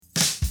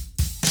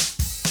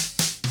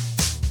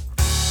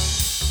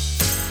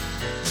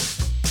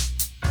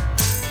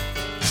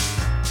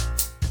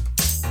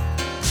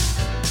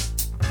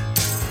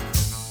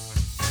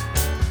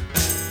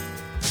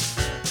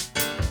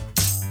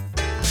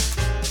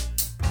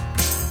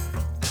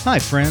Hi,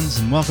 friends,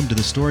 and welcome to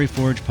the Story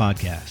Forge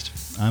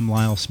podcast. I'm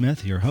Lyle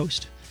Smith, your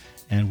host,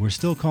 and we're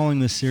still calling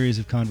this series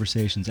of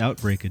conversations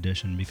Outbreak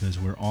Edition because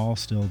we're all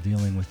still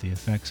dealing with the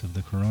effects of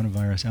the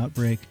coronavirus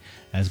outbreak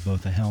as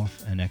both a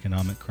health and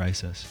economic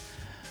crisis.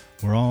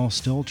 We're all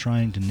still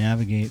trying to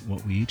navigate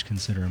what we each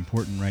consider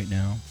important right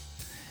now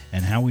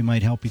and how we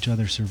might help each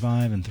other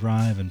survive and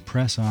thrive and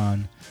press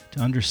on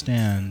to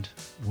understand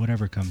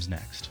whatever comes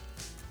next.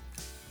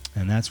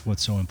 And that's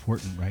what's so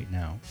important right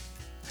now,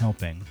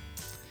 helping.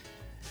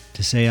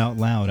 To say out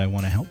loud, I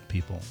want to help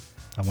people.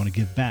 I want to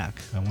give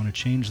back. I want to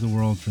change the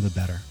world for the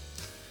better.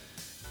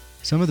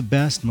 Some of the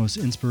best, most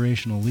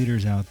inspirational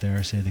leaders out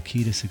there say the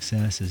key to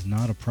success is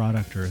not a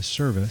product or a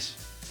service,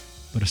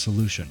 but a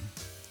solution.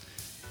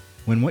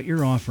 When what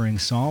you're offering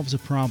solves a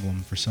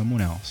problem for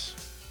someone else,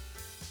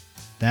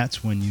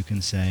 that's when you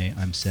can say,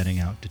 I'm setting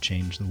out to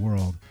change the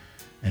world,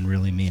 and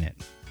really mean it.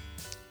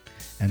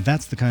 And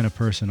that's the kind of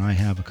person I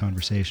have a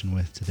conversation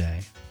with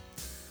today.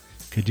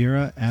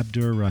 Qaadirah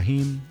Abdur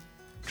Rahim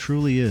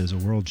truly is a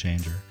world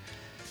changer.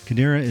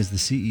 Qaadirah is the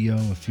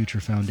CEO of Future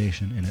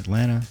Foundation in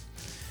Atlanta.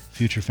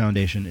 Future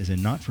Foundation is a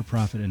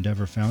not-for-profit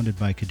endeavor founded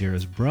by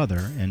Qaadirah's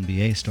brother,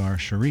 NBA star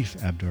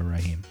Sharif Abdur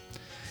Rahim.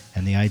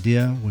 And the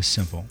idea was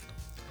simple.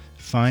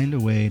 Find a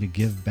way to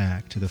give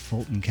back to the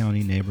Fulton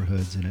County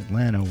neighborhoods in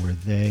Atlanta where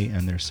they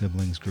and their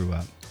siblings grew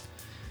up.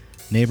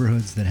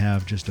 Neighborhoods that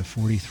have just a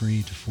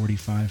 43 to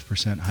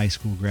 45% high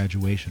school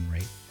graduation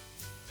rate.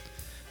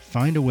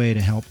 Find a way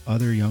to help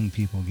other young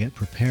people get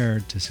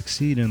prepared to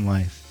succeed in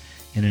life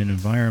in an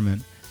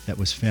environment that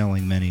was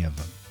failing many of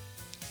them.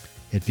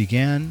 It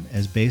began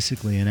as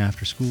basically an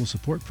after-school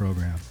support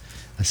program,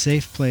 a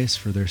safe place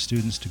for their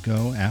students to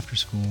go after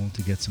school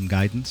to get some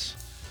guidance,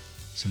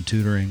 some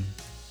tutoring,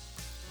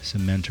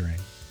 some mentoring.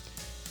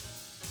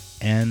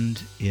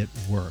 And it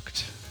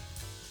worked.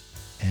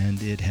 And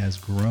it has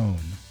grown.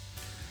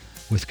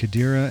 With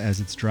Qaadirah as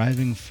its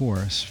driving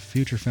force,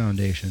 Future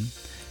Foundation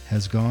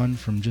has gone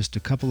from just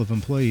a couple of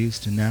employees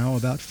to now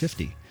about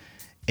 50,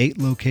 8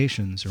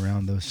 locations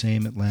around those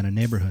same Atlanta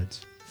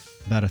neighborhoods,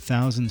 about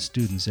 1,000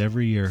 students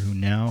every year who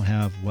now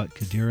have what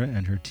Qaadirah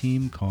and her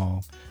team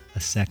call a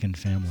second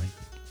family.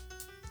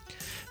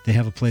 They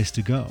have a place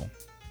to go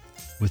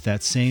with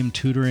that same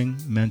tutoring,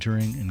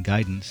 mentoring, and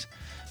guidance,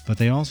 but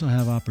they also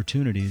have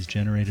opportunities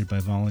generated by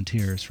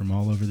volunteers from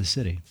all over the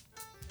city.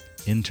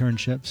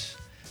 Internships,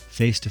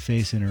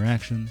 face-to-face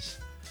interactions,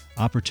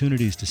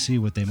 opportunities to see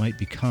what they might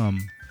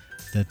become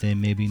that they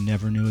maybe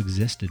never knew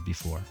existed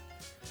before.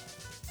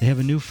 They have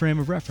a new frame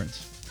of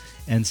reference.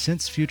 And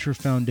since Future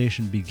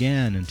Foundation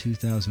began in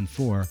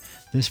 2004,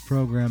 this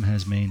program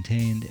has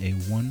maintained a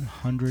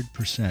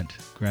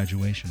 100%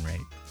 graduation rate.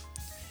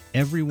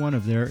 Every one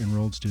of their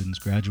enrolled students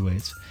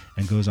graduates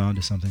and goes on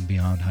to something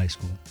beyond high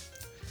school.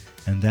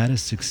 And that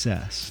is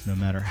success, no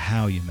matter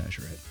how you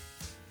measure it.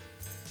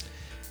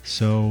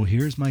 So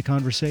here's my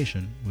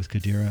conversation with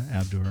Qaadirah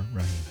Abdur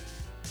Rahim.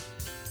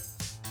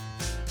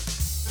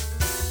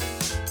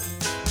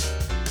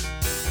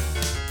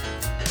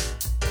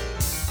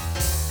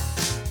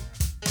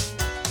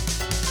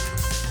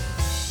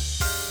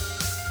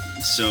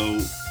 So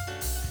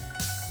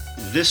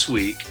this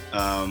week,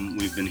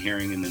 we've been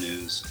hearing in the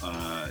news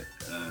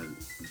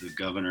the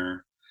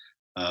governor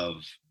of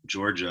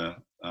Georgia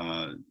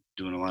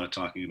doing a lot of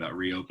talking about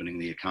reopening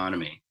the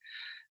economy.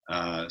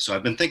 So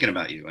I've been thinking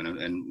about you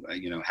and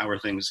you know, how are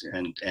things,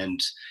 and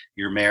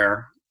your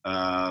mayor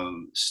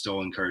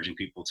still encouraging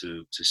people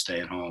to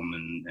stay at home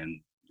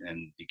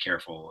and be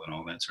careful and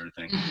all that sort of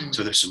thing. Mm-hmm.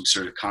 So there's some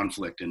sort of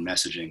conflict in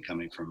messaging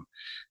coming from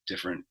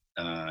different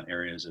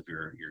areas of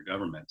your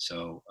government.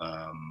 So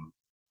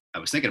I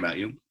was thinking about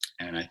you,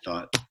 and I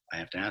thought I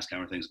have to ask, how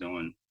are things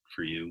going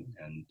for you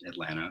and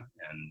Atlanta,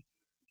 and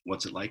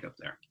what's it like up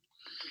there?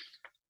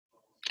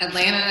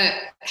 Atlanta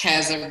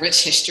has a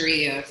rich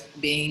history of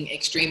being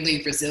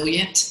extremely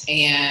resilient,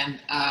 and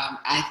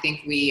I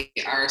think we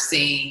are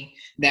seeing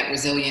that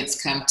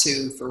resilience come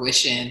to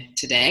fruition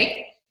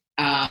today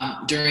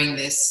during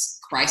this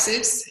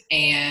crisis.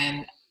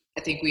 And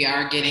I think we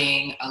are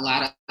getting a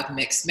lot of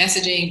mixed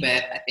messaging,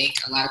 but I think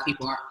a lot of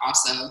people are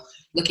also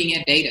looking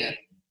at data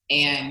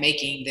and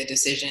making the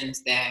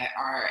decisions that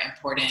are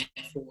important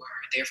for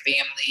their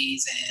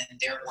families and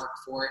their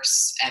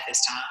workforce at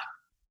this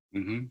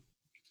time. Mm-hmm.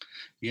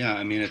 Yeah,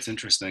 I mean, it's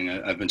interesting.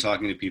 I've been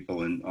talking to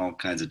people in all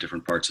kinds of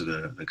different parts of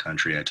the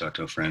country. I talked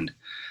to a friend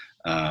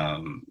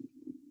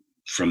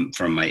from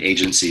my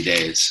agency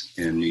days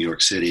in New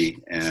York City,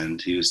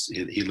 and he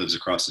lives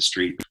across the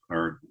street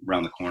or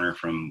around the corner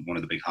from one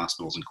of the big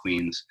hospitals in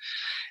Queens.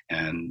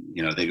 And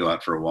you know, they go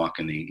out for a walk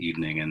in the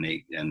evening, and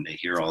they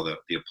hear all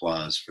the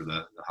applause for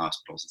the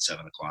hospitals at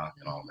 7 o'clock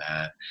and all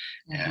that.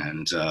 Mm-hmm.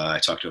 And I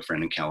talked to a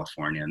friend in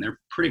California, and they're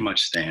pretty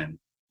much staying,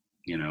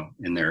 you know,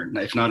 in their,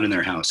 if not in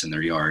their house, in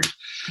their yard.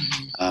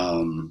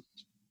 Mm-hmm.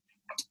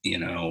 You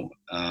know,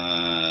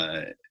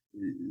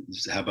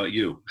 How about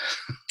you?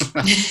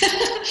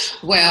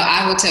 Well,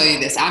 I will tell you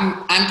this.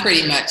 I'm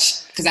pretty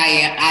much, because I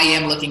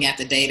am looking at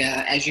the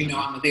data. As you know,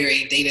 I'm a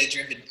very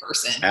data-driven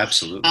person.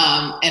 Absolutely.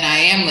 And I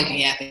am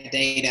looking at the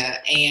data,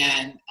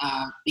 and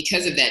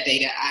because of that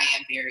data,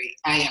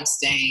 I am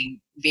staying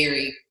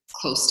very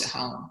close to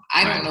home.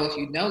 I don't know if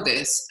you know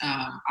this.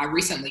 I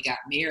recently got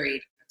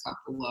married a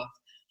couple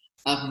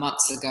of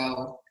months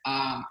ago.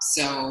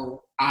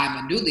 So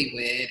I'm a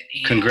newlywed.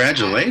 And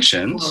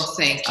congratulations. Well,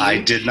 thank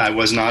you. I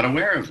was not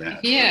aware of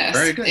that. Yes.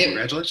 Very good.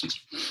 Congratulations.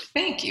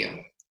 Thank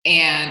you.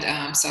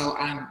 And so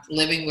I'm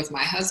living with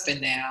my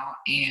husband now,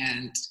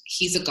 and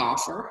he's a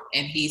golfer,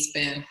 and he's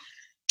been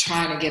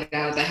trying to get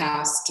out of the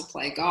house to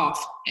play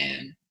golf.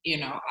 And,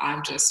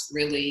 I'm just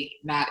really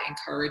not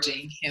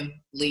encouraging him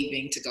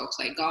leaving to go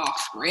play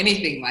golf or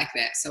anything like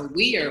that. So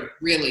we are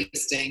really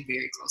staying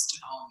very close to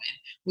home, and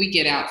we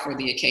get out for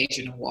the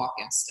occasional walk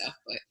and stuff,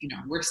 but,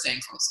 we're staying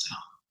close to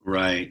home.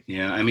 Right.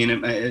 Yeah. I mean,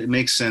 it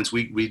makes sense.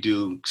 We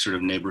do sort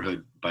of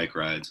neighborhood bike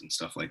rides and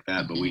stuff like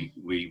that, but we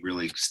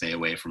really stay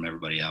away from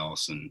everybody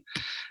else. And,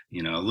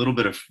 a little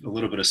bit of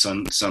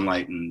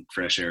sunlight and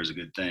fresh air is a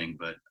good thing,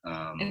 but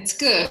it's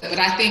good. But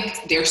I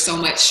think there's so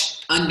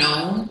much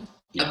unknown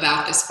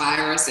about this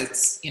virus.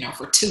 It's,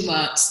 for 2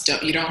 months,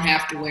 you don't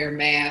have to wear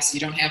masks. You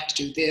don't have to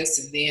do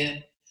this. And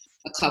then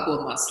a couple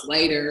of months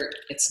later,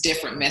 it's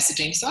different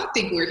messaging. So I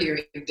think we're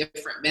hearing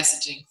different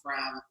messaging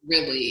from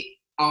really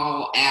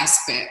all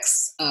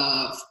aspects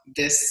of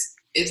this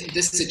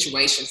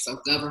situation. So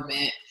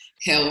government,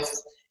 health,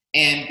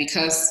 and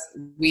because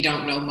we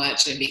don't know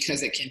much and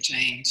because it can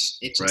change,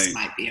 it just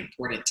might be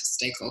important to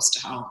stay close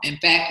to home. In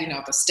fact,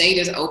 the state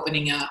is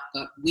opening up,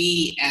 but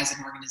we as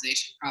an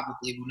organization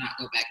probably will not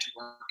go back to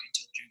work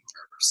until June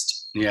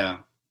 1st. Yeah.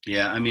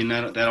 Yeah. I mean,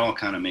 that all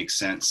kind of makes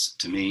sense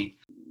to me.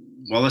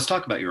 Well, let's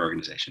talk about your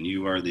organization.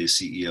 You are the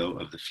CEO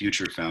of the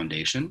Future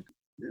Foundation.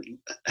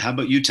 How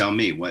about you tell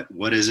me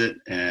what is it,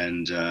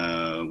 and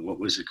what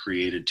was it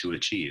created to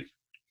achieve?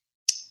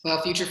 Well,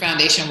 Future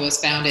Foundation was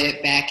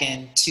founded back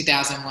in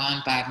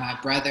 2001 by my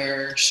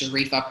brother,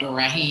 Abdur,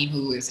 Rahim,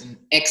 who is an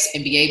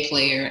ex-NBA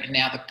player and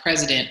now the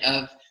president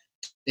of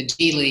the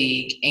G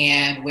League.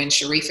 And when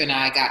Sharif and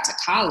I got to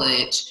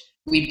college,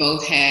 we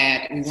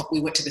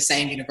went to the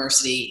same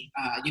university,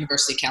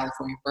 University of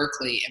California,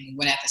 Berkeley, and we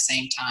went at the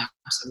same time.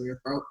 So we were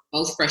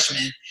both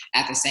freshmen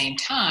at the same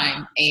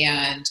time.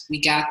 And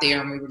we got there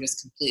and we were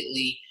just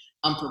completely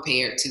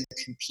unprepared to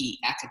compete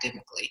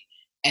academically.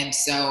 And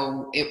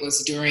so it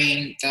was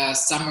during the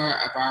summer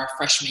of our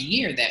freshman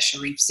year that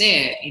Sharif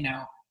said,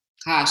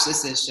 gosh,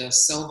 this is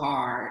just so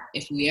hard.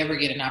 If we ever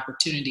get an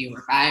opportunity, or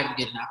if I ever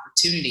get an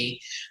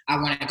opportunity, I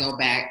want to go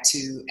back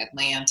to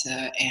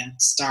Atlanta and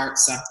start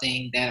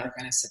something that are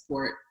going to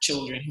support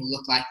children who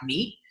look like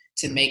me,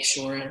 to make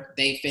sure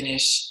they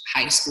finish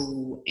high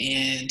school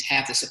and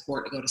have the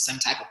support to go to some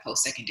type of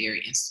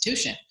post-secondary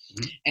institution.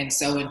 Mm-hmm. And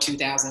so in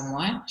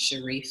 2001,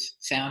 Sharif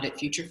founded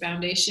Future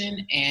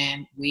Foundation,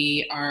 and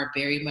we are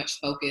very much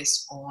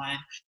focused on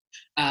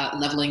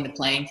leveling the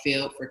playing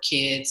field for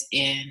kids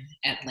in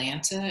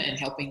Atlanta and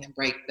helping them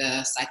break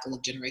the cycle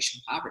of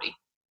generational poverty.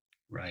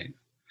 Right.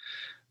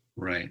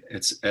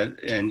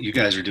 And you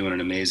guys are doing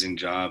an amazing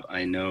job.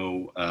 I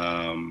know,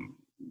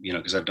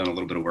 because I've done a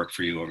little bit of work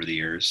for you over the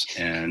years,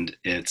 and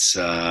it's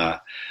so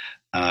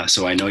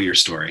I know your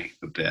story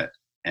a bit.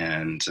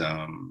 And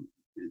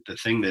the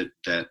thing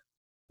that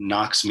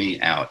knocks me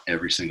out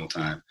every single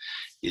time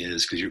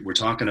is because we're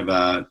talking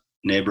about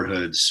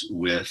neighborhoods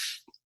with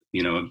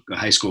a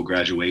high school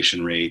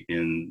graduation rate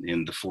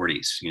in the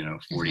 40s,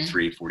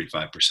 43,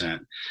 45%.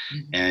 Mm-hmm.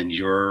 And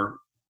your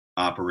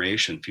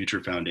operation,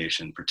 Future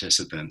Foundation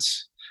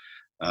participants,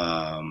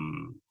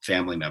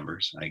 family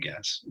members, I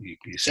guess.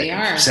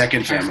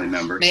 Second family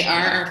members. They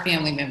are our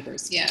family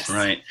members, yes.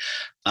 Right.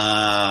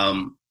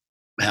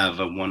 Have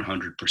a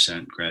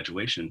 100%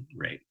 graduation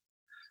rate.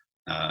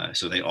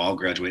 So they all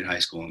graduate high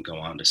school and go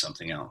on to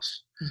something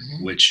else,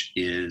 mm-hmm. which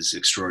is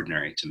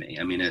extraordinary to me.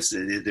 I mean,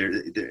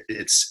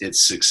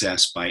 it's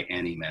success by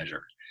any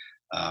measure.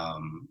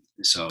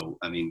 So,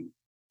 I mean,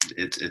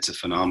 it's a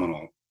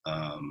phenomenal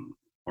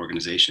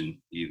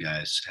organization you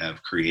guys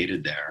have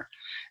created there,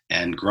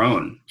 and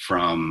grown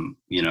from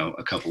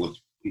a couple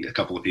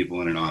of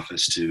people in an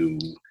office to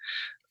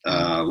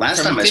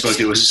last time I spoke,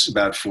 it was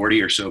about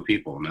 40 or so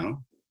people.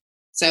 No.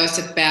 So it's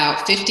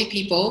about 50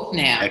 people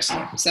now.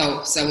 Excellent.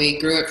 So we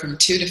grew it from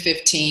 2 to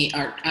 50.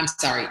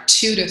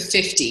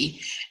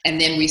 And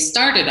then we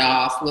started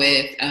off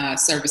with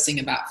servicing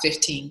about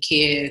 15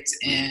 kids.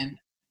 And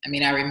I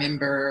mean, I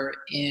remember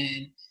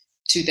in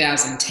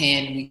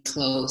 2010, we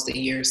closed the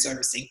year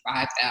servicing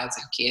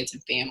 5,000 kids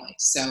and families.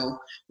 So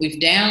we've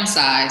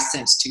downsized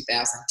since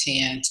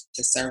 2010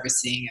 to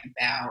servicing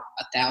about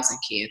 1,000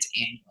 kids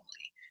annually.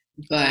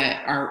 But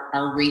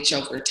our reach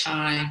over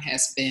time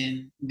has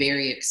been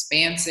very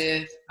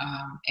expansive,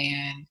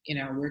 and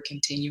we're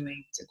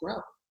continuing to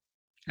grow.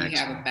 Excellent. We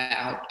have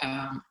about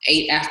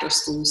 8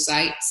 after-school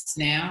sites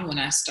now. When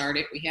I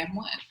started, we had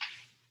 1.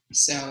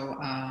 So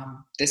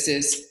this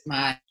is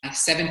my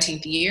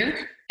 17th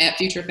year at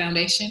Future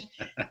Foundation.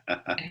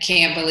 I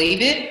can't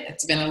believe it.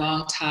 It's been a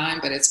long time,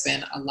 but it's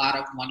been a lot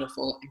of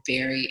wonderful and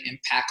very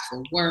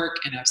impactful work.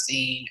 And I've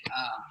seen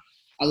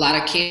a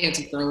lot of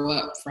kids grow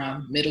up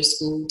from middle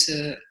school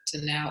to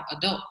now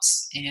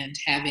adults and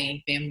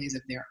having families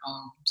of their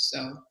own. So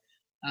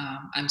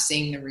I'm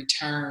seeing the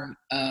return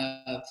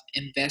of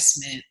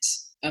investment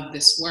of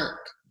this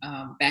work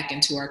back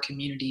into our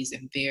communities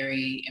in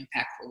very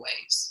impactful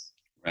ways.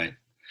 Right.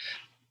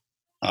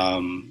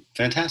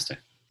 Fantastic.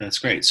 That's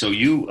great. So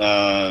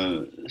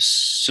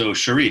so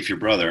Sharif, your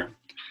brother,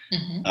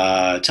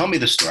 tell me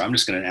the story. I'm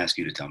just going to ask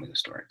you to tell me the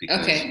story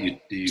because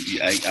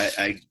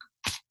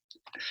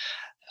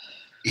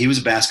he was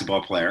a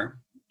basketball player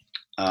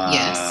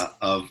yes.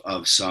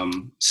 of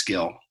some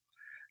skill.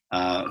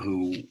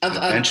 Who of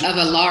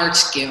a large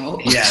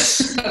skill.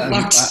 Yes. A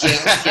large skill,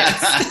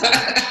 yes.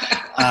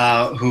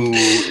 Who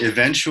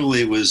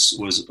eventually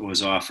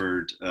was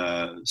offered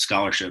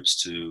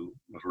scholarships to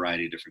a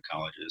variety of different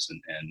colleges,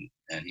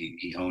 and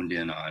he honed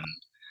in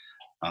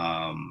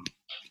on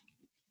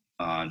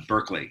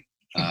Berkeley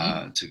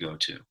to go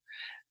to.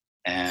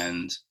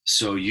 And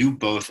so you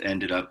both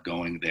ended up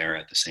going there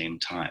at the same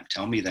time.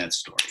 Tell me that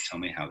story. Tell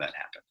me how that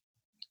happened.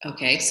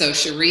 Okay, so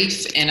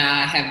Sharif and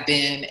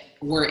I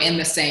we're in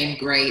the same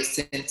grade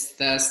since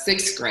the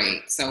 6th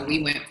grade. So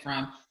we went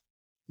from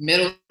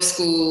middle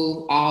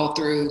school all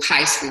through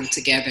high school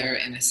together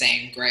in the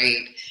same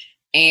grade.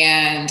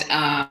 And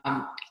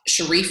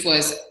Sharif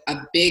was a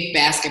big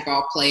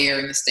basketball player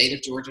in the state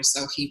of Georgia.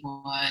 So he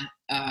won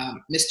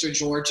Mr.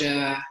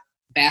 Georgia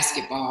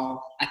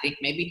basketball, I think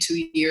maybe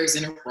 2 years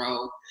in a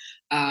row.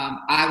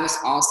 I was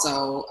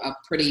also a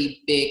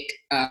pretty big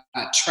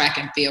track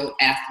and field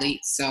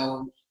athlete.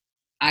 So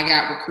I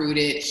got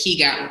recruited. He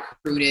got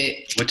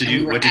recruited. What did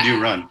you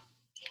run?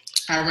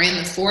 I ran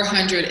the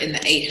 400 and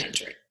the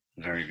 800.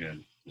 Very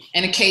good.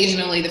 And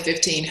occasionally the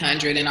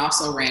 1500, and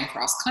also ran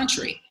cross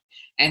country.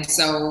 And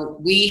so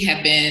we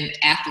have been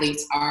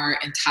athletes our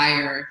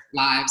entire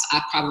lives.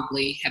 I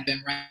probably have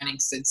been running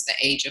since the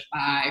age of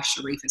 5.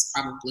 Sharif has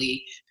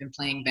probably been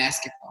playing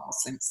basketball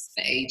since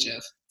the age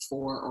of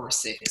 4 or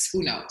 6.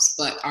 Who knows?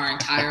 But our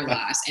entire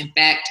lives. In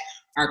fact,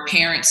 our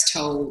parents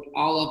told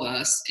all of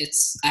us,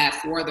 I have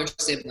 4 other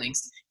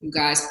siblings, you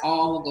guys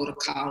all will go to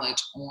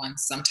college on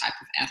some type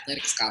of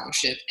athletic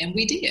scholarship. And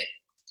we did.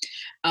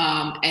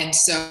 And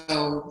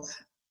so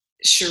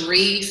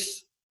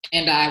Sharif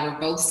and I were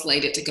both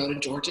slated to go to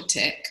Georgia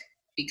Tech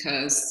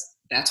because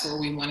that's where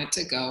we wanted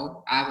to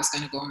go. I was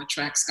going to go on a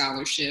track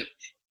scholarship.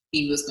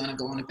 He was going to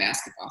go on a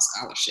basketball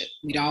scholarship.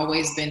 We'd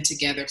always been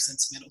together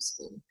since middle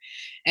school.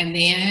 And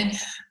then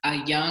a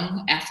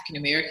young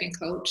African-American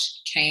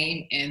coach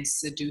came and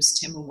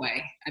seduced him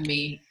away. I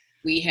mean,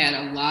 we had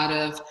a lot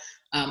of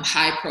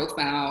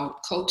high-profile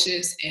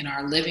coaches in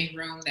our living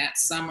room that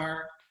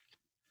summer.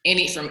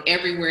 From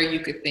everywhere you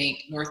could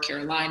think, North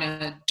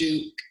Carolina,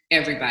 Duke,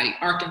 everybody,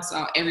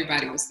 Arkansas,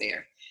 everybody was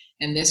there.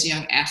 And this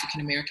young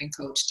African-American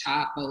coach,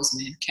 Todd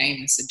Bozeman, came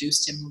and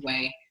seduced him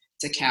away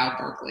to Cal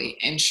Berkeley.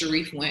 And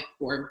Sharif went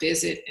for a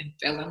visit and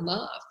fell in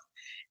love.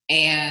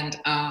 And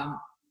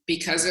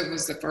because it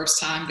was the first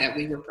time that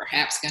we were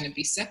perhaps going to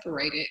be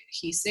separated,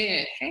 he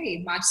said,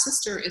 hey, my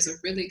sister is a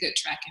really good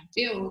track and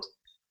field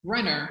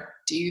runner.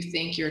 Do you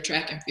think your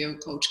track and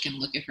field coach can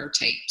look at her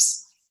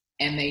tapes?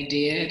 And they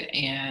did,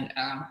 and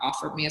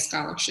offered me a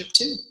scholarship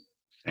too.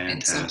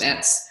 Fantastic.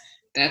 And so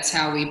that's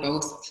how we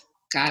both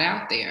got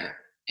out there.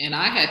 And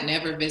I had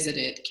never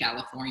visited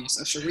California,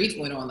 so Sharif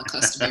went on the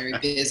customary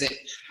visit.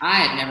 I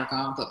had never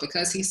gone, but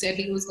because he said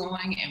he was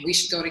going and we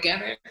should go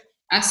together,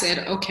 I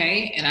said,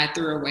 okay. And I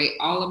threw away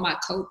all of my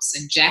coats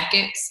and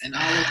jackets and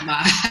all of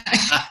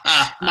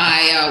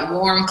my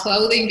warm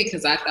clothing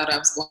because I thought I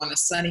was going to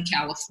sunny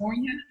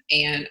California.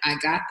 And I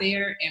got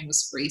there and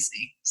was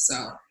freezing.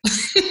 So.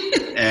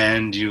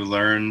 And you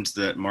learned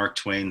that Mark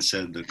Twain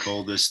said the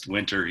coldest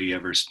winter he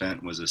ever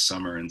spent was a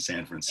summer in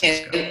San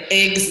Francisco.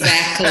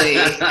 Exactly.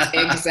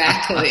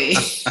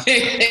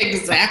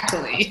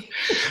 Exactly.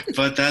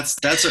 But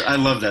I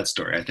love that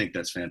story. I think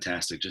that's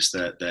fantastic. Just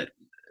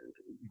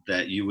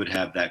that you would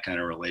have that kind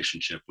of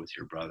relationship with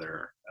your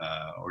brother,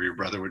 or your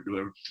brother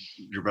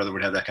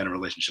would have that kind of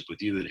relationship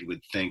with you, that he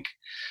would think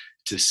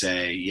to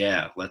say,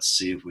 yeah, let's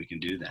see if we can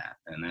do that.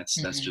 And that's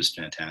just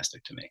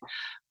fantastic to me.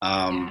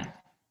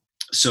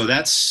 So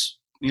that's,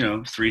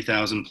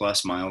 3,000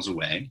 plus miles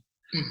away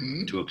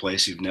to a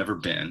place you've never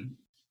been.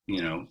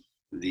 The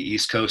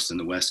East Coast and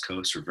the West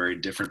Coast are very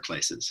different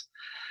places.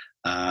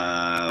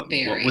 What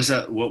was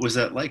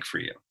that like for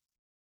you?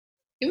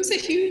 It was a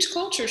huge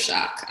culture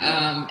shock.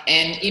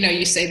 And,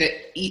 you say that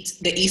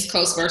the East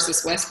Coast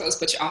versus West Coast,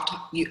 but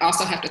you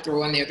also have to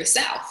throw in there the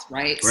South,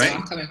 right? So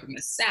I'm coming from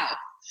the South,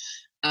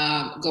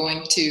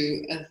 going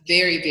to a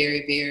very,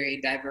 very,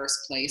 very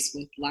diverse place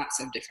with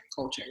lots of different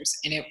cultures.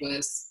 And it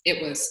was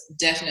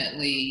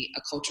definitely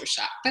a culture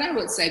shock. But I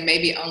would say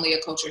maybe only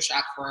a culture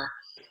shock for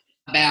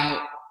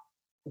about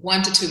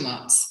 1 to 2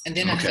 months, and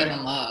then I Okay. fell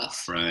in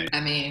love. Right.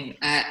 I mean,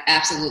 I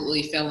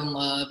absolutely fell in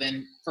love.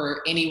 And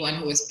for anyone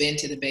who has been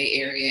to the Bay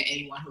Area,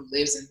 anyone who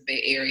lives in the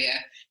Bay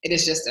Area, it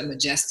is just a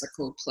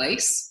majestical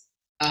place,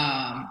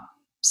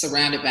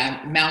 surrounded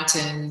by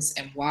mountains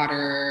and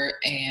water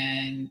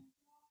and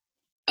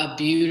a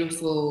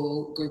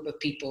beautiful group of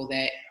people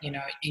that, and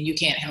you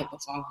can't help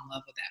but fall in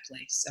love with that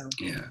place. So,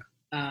 Yeah.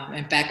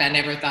 in fact, I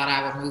never thought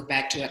I would move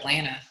back to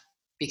Atlanta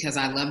because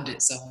I loved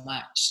it so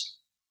much.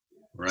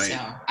 Right. So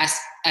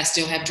I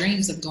still have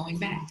dreams of going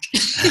back.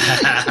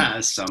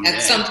 Someday.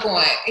 At some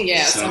point.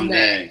 Yeah,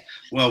 someday.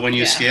 Well, when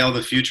you scale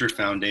the Future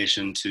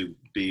Foundation to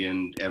be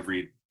in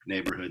every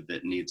neighborhood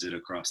that needs it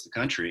across the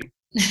country.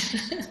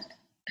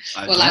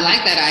 I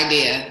like that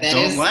idea.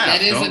 Don't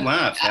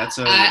laugh. That's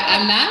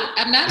I'm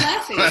not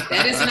laughing.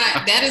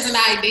 That is an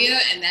idea,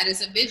 and that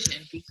is a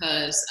vision,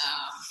 because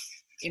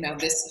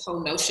this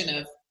whole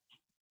notion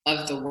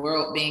of the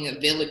world being a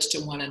village to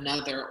one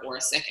another or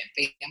a second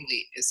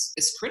family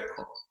is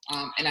critical.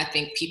 And I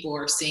think people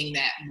are seeing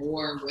that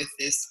more with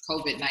this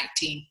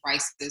COVID-19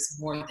 crisis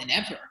more than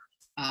ever.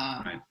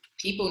 Right.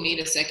 People need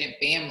a second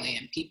family,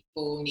 and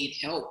people need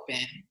help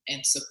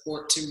and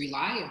support to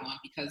rely on,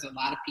 because a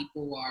lot of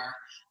people are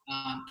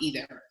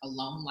either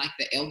alone, like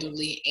the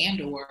elderly,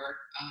 and or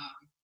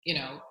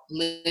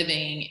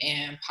living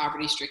in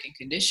poverty-stricken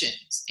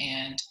conditions,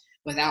 and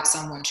without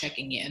someone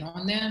checking in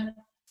on them,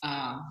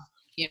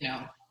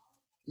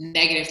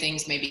 negative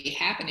things may be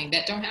happening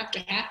that don't have to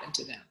happen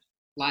to them,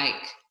 like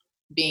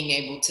being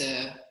able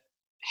to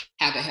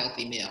have a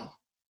healthy meal.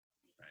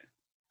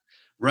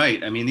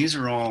 Right. I mean, these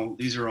are all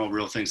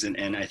real things,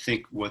 and I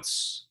think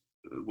what's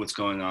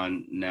going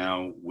on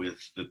now with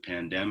the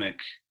pandemic,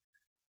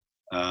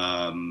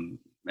 and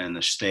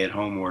the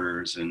stay-at-home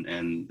orders,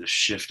 and the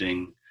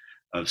shifting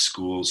of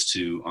schools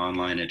to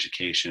online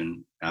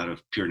education out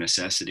of pure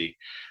necessity.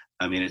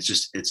 I mean,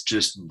 it's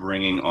just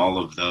bringing all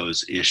of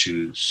those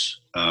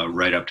issues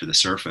right up to the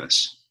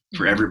surface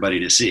for everybody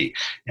to see,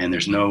 and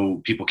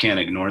people can't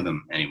ignore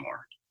them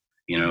anymore.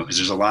 Because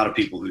there's a lot of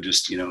people who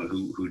just,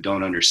 who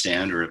don't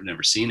understand or have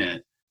never seen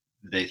it.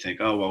 They think,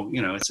 oh, well,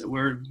 it's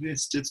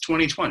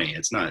 2020.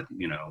 It's not,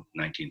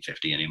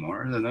 1950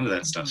 anymore. None of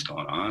that stuff's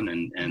going on.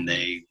 And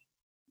they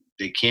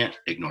can't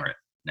ignore it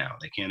now.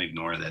 They can't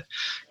ignore that,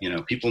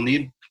 people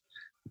need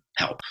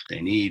help. They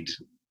need,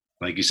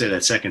 like you said,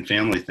 that second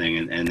family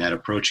thing. And that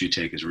approach you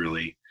take is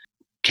really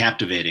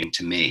captivating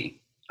to me.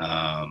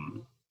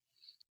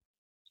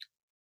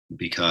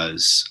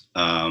 Because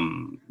I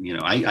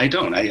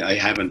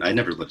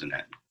never lived in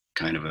that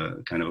kind of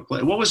a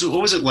place. What was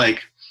it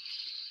like?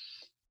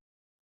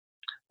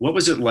 What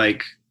was it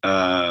like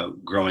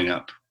growing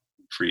up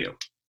for you?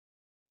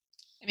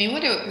 I mean,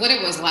 what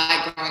it was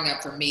like growing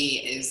up for me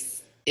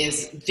is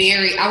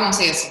very, I won't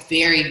say it's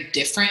very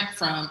different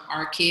from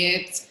our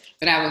kids,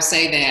 but I will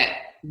say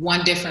that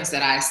one difference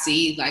that I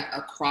see, like,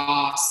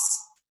 across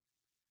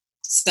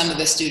some of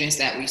the students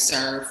that we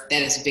serve,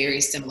 that is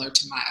very similar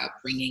to my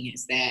upbringing,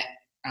 is that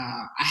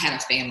I had a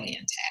family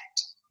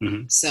intact.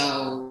 Mm-hmm.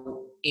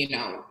 So,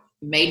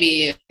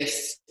 maybe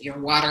if your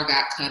water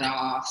got cut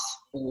off,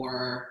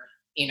 or,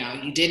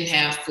 you didn't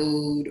have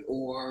food,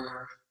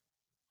 or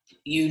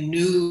you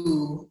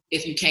knew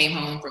if you came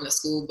home from the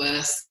school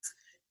bus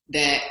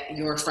that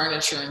your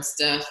furniture and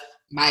stuff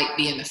might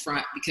be in the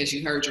front because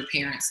you heard your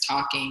parents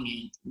talking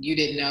and you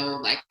didn't know,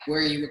 like,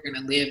 where you were going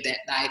to live that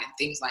night and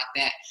things like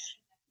that.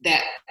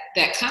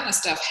 That kind of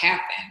stuff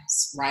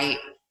happens, right?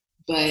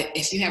 But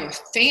if you have a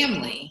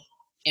family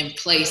in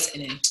place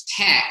and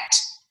intact,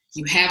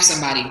 you have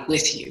somebody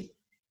with you,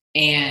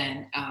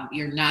 and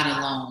you're not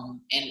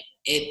alone, and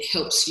it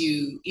helps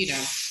you,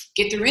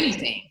 get through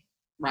anything,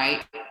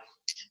 right?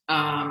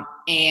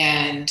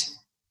 And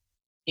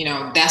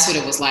that's what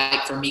it was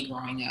like for me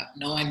growing up,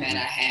 knowing that I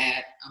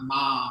had a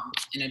mom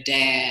and a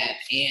dad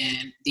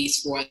and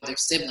these 4 other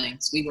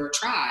siblings. We were a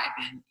tribe,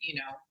 and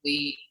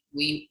we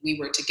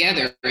were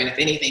together, and if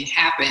anything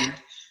happened,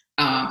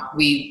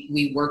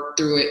 we worked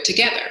through it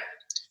together.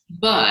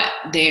 But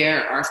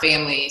there are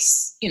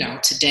families,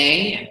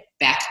 today and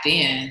back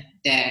then,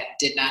 that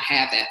did not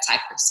have that type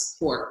of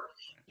support.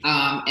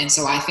 And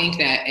so I think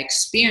that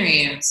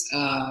experience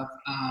of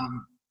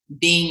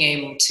being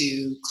able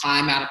to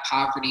climb out of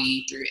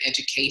poverty through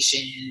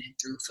education and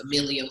through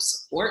familial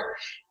support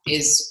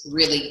is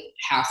really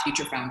how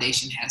Future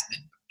Foundation has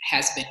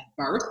been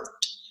birthed,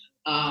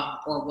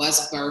 or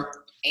was birthed,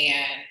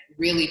 and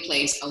really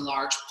plays a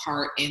large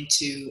part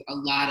into a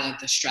lot of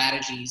the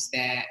strategies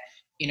that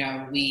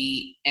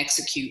we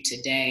execute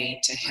today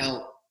to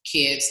help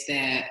kids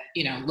that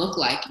look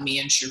like me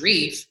and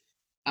Sharif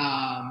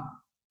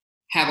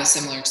have a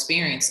similar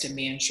experience to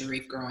me and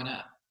Sharif growing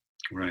up.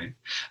 Right.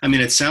 I mean,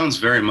 it sounds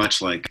very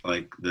much like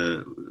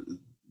the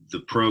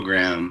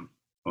program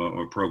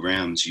or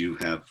programs you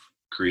have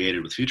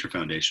created with Future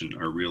Foundation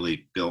are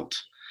really built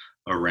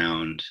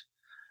around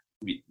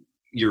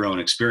your own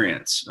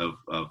experience of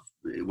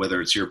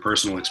whether it's your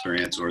personal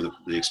experience or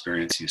the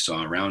experience you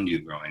saw around you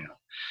growing up,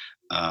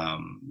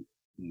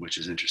 which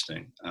is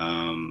interesting.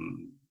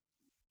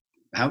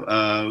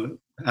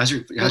 how's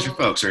your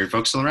folks? Are your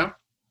folks still around?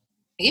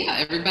 Yeah,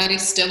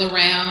 everybody's still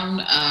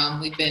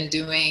around. We've been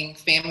doing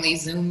family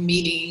Zoom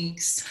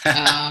meetings.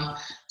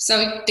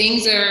 So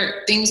things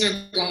are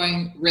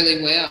going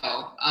really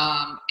well.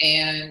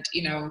 And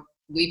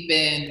we've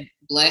been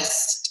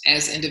blessed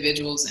as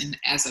individuals and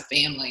as a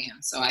family.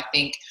 And so I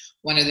think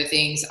one of the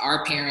things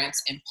our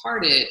parents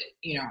imparted,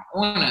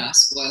 on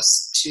us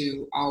was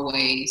to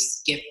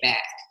always give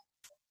back.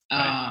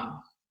 Right.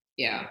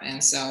 Yeah,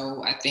 and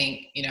so I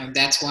think,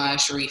 that's why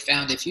Cherie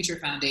founded Future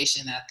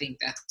Foundation. I think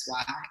that's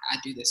why I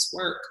do this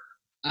work,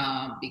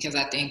 because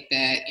I think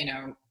that,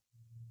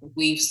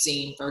 we've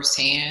seen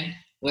firsthand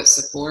what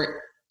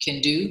support can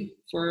do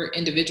for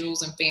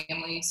individuals and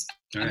families.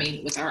 Right. I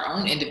mean, with our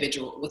own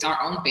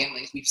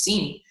families, we've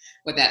seen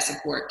what that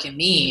support can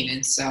mean.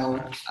 And so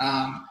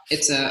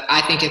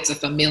I think it's a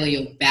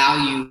familial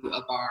value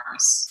of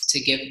ours to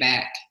give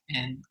back.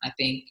 And I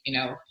think,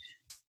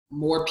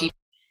 more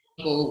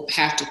people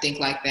have to think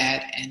like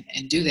that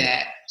and do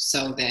that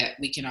so that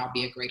we can all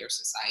be a greater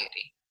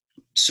society.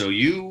 So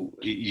you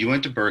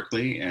went to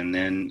Berkeley and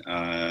then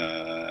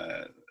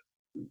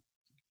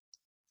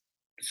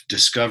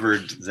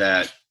discovered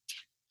that,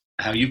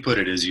 how you put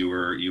it is, you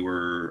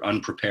were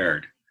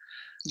unprepared.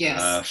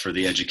 Yes. For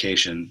the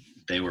education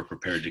they were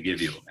prepared to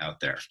give you out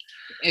there.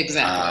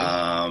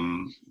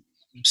 Exactly.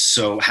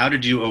 So how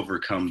did you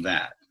overcome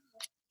that?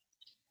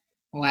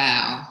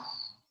 Wow.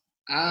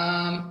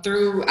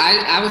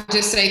 I would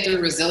just say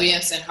through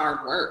resilience and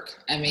hard work.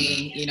 I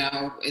mean,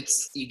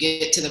 you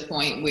get to a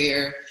point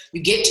where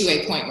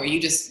you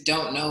just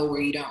don't know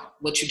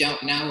what you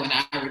don't know. And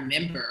I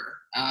remember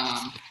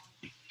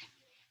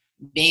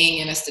being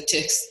in a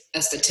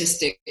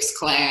statistics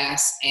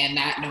class and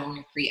not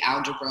knowing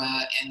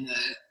pre-algebra, and the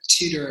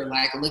tutor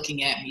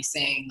looking at me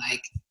saying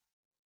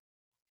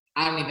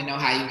I don't even know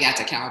how you got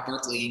to Cal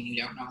Berkeley and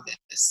you don't know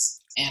this.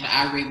 And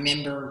I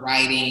remember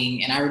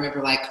writing, and I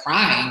remember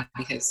crying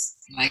because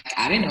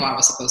I didn't know I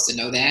was supposed to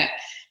know that.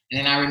 And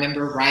then I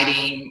remember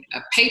writing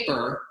a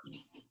paper,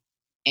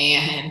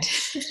 and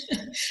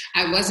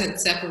I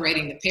wasn't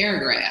separating the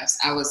paragraphs.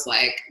 I was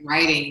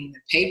writing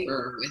the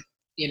paper with,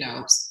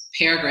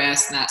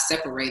 paragraphs not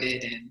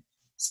separated. And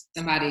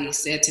somebody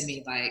said to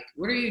me,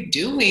 what are you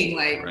doing?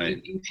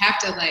 Right. You have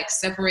to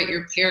separate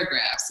your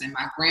paragraphs. And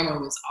my grammar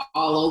was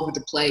all over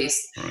the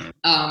place. Right.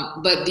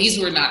 But these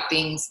were not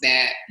things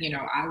that,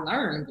 I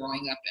learned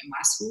growing up in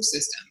my school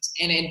systems.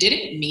 And it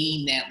didn't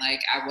mean that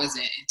I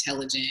wasn't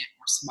intelligent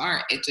or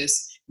smart. It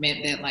just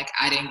meant that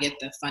I didn't get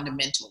the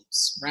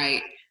fundamentals,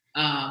 right?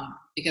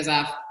 Because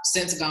I've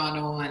since gone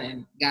on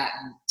and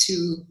gotten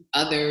 2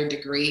 other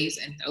degrees,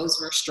 and those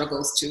were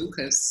struggles too,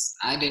 because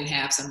I didn't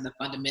have some of the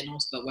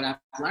fundamentals. But what I've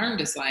learned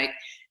is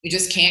you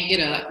just can't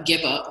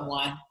give up,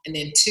 1, and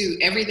then 2,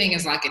 everything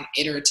is an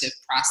iterative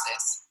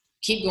process.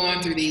 Keep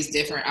going through these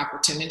different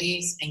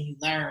opportunities, and you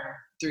learn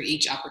through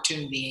each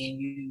opportunity,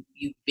 and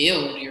you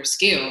build your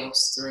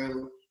skills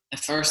through the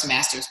first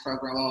master's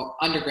program, or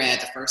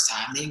undergrad the first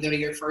time. Then you go to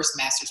your first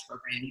master's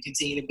program, you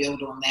continue to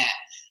build on that.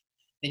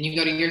 Then you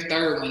go to your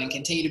third one and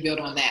continue to build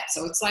on that.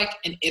 So it's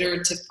an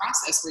iterative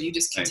process where you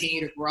just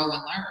continue to grow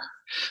and learn.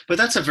 But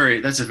that's a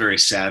very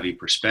savvy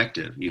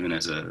perspective, even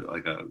as a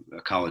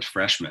college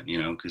freshman,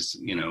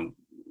 because,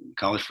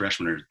 college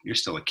freshmen you're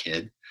still a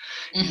kid,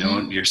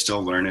 you're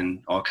still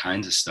learning all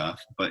kinds of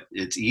stuff, but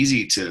it's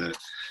easy to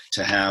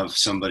have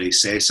somebody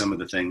say some of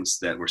the things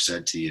that were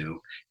said to you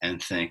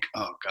and think,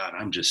 oh God,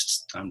 I'm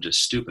just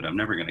stupid. I'm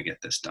never going to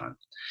get this done.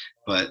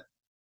 But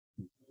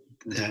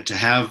to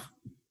have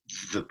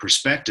the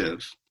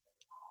perspective,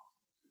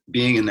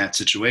 being in that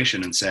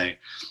situation, and say,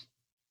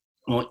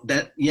 well,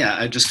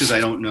 just because I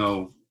don't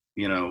know,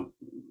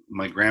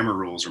 my grammar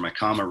rules or my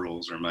comma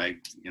rules or my,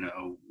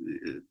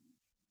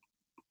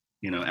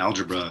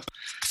 algebra,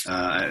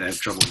 I have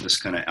trouble with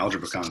this kind of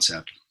algebra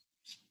concept,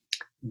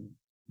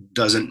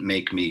 doesn't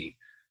make me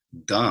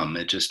dumb.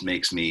 It just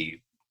makes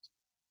me,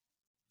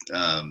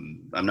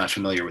 I'm not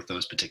familiar with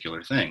those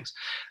particular things.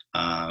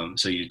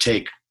 So you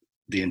take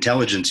the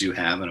intelligence you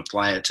have and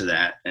apply it to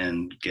that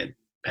and get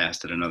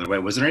past it another way.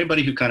 Was there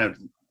anybody who kind of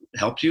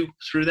helped you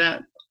through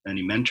that?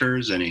 Any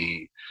mentors,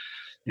 any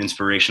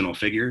inspirational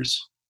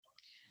figures?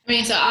 I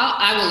mean, so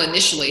I will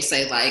initially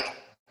say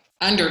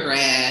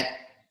undergrad,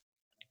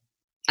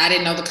 I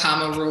didn't know the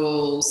comma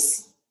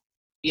rules.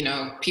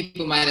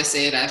 People might have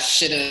said I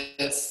should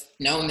have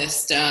known this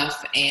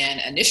stuff.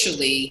 And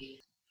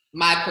initially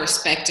my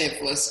perspective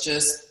was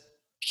just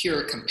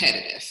pure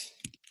competitive.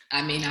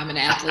 I mean, I'm an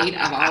athlete.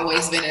 I've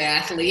always been an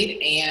athlete,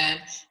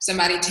 and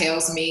somebody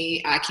tells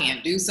me I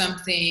can't do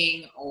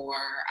something or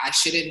I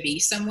shouldn't be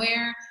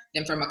somewhere,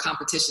 then from a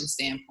competition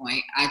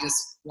standpoint, I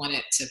just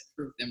wanted to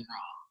prove them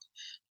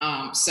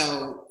wrong.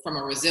 So from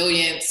a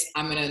resilience,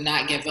 I'm going to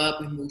not give up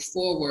and move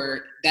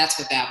forward. That's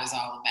what that was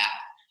all about.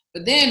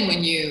 But then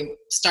when you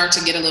start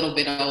to get a little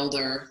bit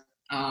older,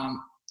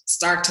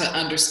 start to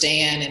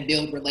understand and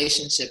build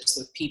relationships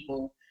with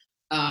people,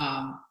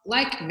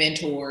 like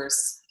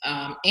mentors,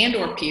 and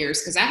or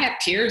peers, because I had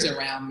peers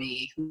around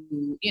me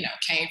who,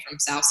 came from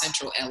South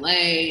Central LA,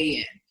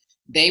 and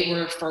they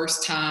were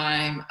first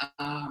time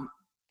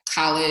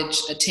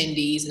college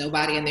attendees.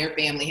 Nobody in their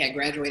family had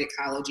graduated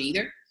college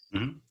either.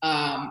 Mm-hmm.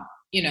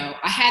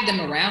 I had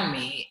them around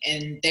me,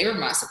 and they were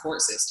my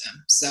support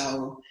system.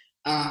 So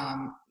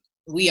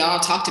we all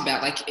talked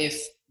about, like,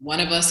 if one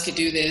of us could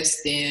do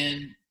this,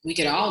 then we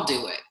could all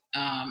do it.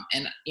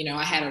 And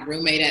I had a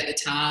roommate at the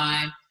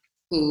time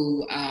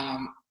who,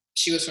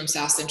 she was from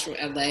South Central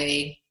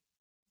LA,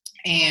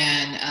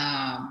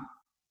 and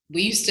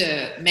we used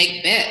to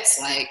make bets,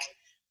 like,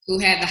 who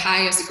had the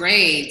highest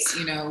grades.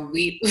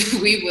 We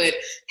would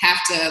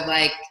have to,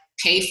 like,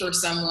 pay for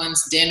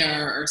someone's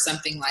dinner or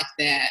something like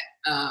that.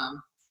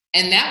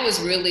 And that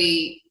was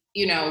really,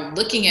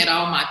 looking at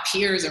all my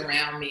peers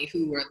around me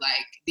who were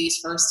like these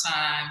first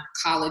time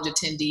college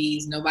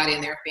attendees, nobody in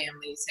their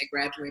families had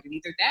graduated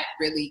either. That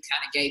really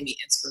kind of gave me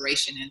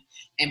inspiration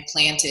and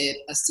planted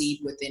a seed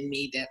within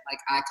me that, like,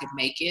 I could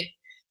make it.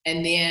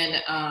 And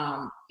then,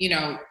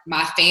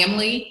 my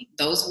family,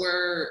 those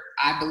were,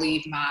 I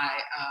believe, my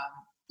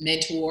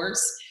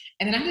mentors.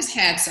 And then I just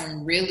had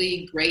some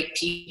really great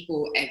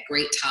people at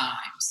great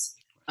times.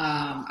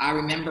 I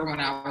remember when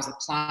I was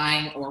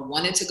applying or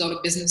wanted to go to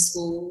business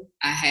school,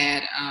 I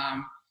had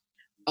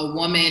a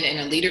woman in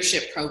a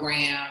leadership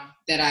program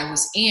that I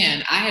was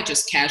in. I had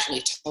just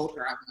casually told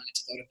her I wanted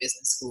to go to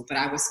business school, but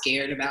I was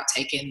scared about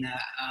taking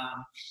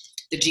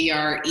the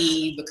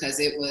GRE because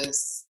it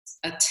was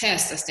a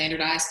test, a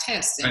standardized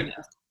test. And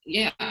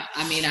right.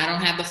 I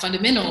don't have the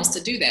fundamentals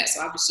to do that.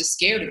 So I was just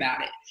scared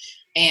about it.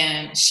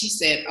 And she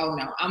said, "Oh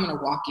no, I'm going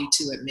to walk you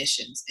to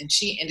admissions." And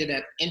she ended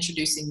up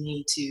introducing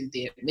me to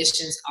the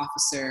admissions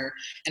officer.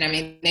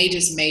 And they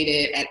just made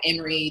it at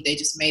Emory. They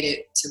just made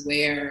it to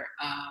where,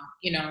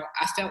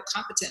 I felt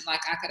competent, like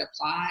I could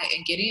apply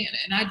and get in,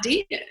 and I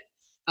did.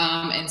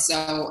 And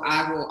so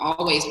I will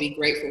always be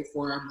grateful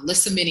for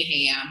Melissa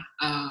Minningham,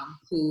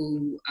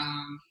 who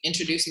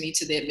introduced me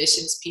to the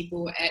admissions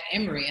people at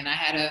Emory. And I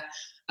had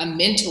a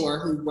mentor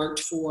who worked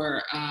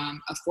for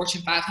a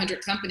Fortune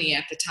 500 company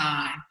at the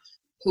time,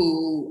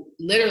 who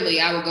literally,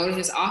 I would go to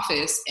his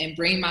office and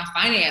bring my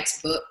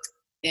finance book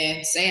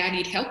and say, I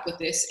need help with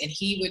this. And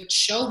he would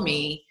show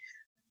me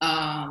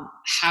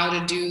how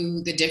to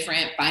do the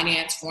different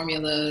finance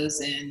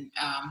formulas and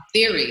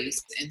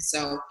theories. And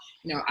so,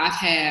 I've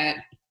had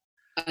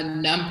a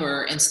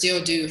number, and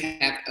still do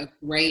have a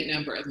great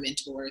number of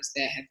mentors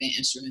that have been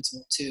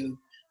instrumental to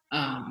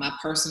my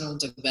personal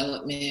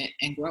development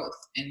and growth,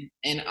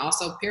 and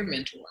also peer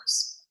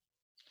mentors.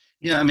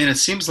 Yeah, it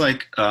seems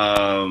like,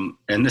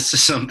 and this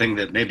is something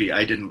that maybe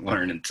I didn't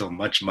learn until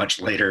much, much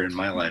later in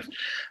my life,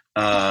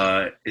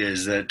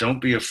 is that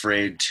don't be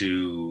afraid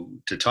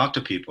to talk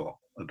to people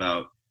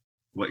about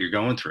what you're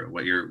going through,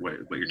 what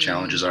your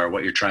challenges are,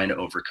 what you're trying to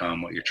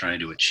overcome, what you're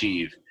trying to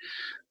achieve.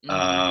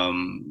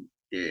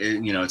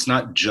 It's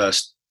not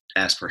just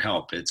ask for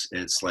help.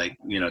 It's like,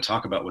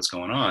 talk about what's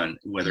going on,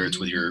 whether it's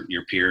with your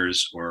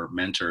peers or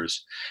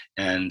mentors,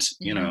 and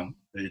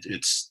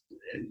it's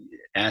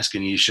ask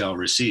and ye shall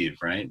receive,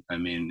 right?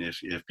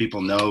 If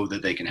people know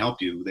that they can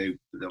help you, a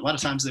lot of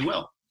times they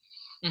will.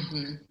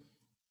 Mm-hmm.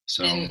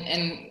 So,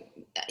 and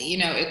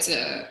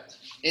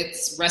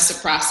it's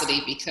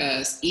reciprocity,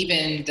 because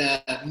even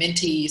the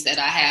mentees that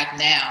I have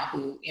now,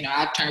 who,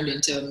 I've turned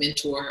into a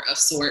mentor of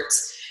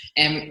sorts,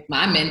 and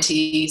my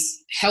mentees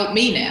help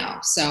me now.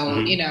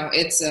 So,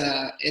 it's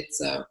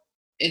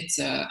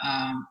a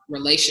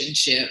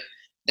relationship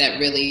that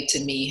really, to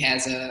me,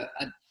 has a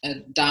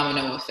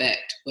domino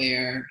effect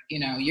where,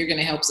 you're going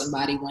to help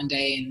somebody one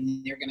day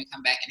and they're going to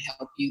come back and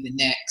help you the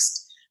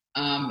next.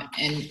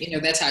 And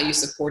that's how you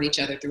support each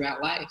other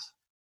throughout life.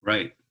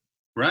 Right.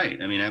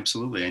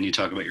 Absolutely. And you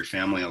talk about your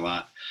family a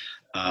lot.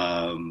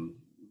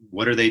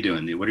 What are they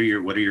doing? What are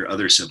your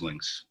other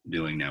siblings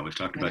doing now? We've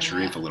talked about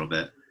Sharif a little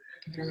bit.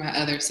 What are my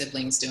other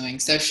siblings doing?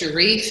 So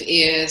Sharif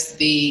is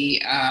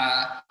the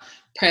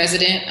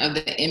president of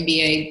the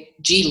NBA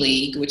G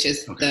League, which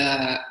is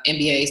the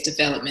NBA's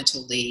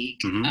developmental league,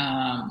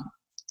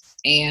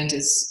 and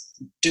is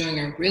doing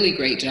a really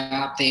great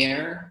job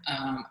there.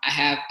 I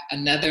have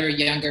another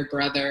younger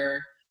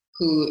brother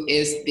who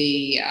is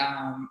the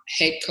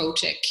head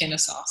coach at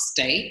Kennesaw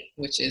State,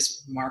 which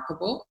is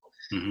remarkable.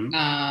 And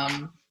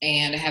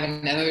I have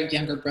another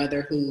younger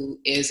brother who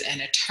is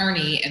an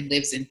attorney and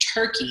lives in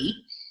Turkey.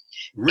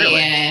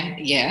 Really? And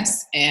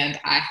yes, and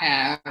I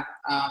have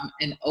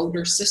an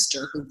older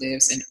sister who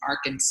lives in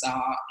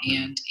Arkansas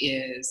and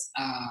is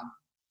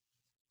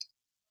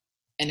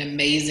an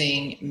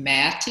amazing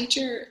math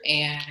teacher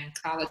and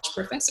college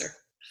professor.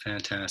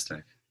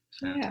 Fantastic.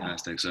 Yeah.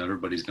 So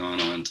everybody's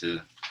gone on to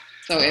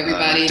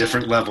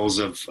different levels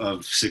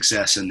of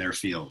success in their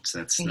fields.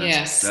 That's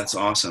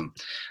awesome.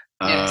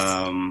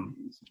 Yes.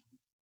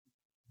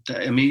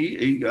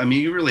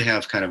 You really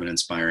have kind of an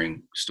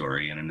inspiring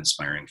story and an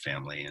inspiring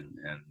family, and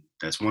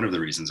that's one of the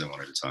reasons I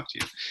wanted to talk to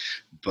you.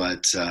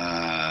 But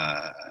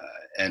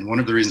and one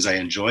of the reasons I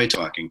enjoy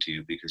talking to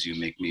you, because you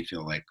make me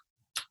feel like,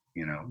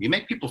 you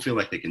make people feel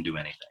like they can do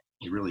anything.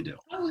 You really do.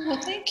 Oh,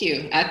 well, thank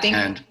you. I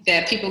think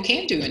that people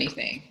can do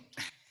anything.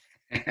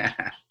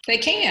 They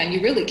can.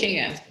 You really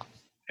can.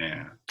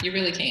 Yeah. You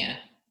really can.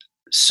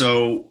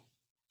 So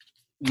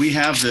we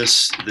have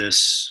this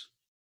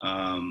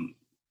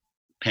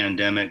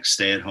pandemic,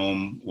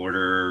 stay-at-home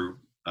order,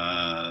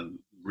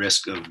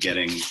 risk of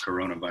getting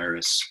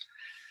coronavirus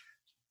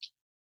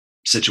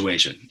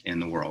situation in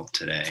the world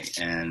today,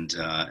 and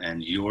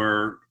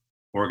your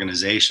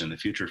organization, the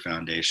Future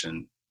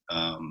Foundation,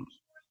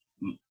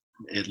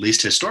 at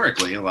least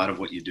historically, a lot of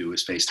what you do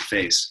is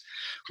face-to-face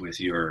with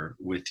your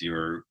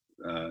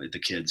the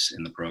kids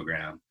in the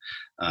program,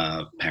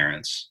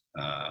 parents,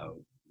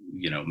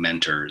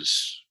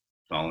 mentors,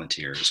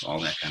 volunteers, all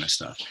that kind of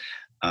stuff.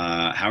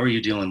 How are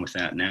you dealing with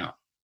that now?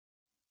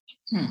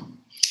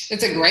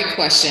 It's a great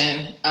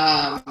question.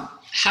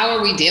 How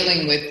are we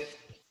dealing with?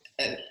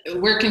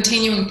 We're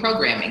continuing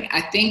programming.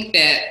 I think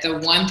that the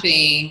one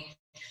thing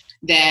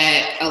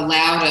that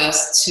allowed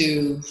us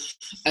to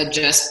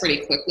adjust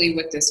pretty quickly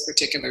with this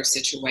particular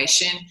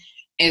situation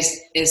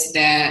is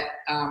that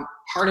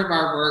part of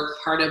our work,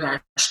 part of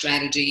our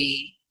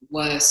strategy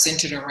was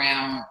centered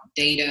around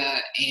data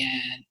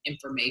and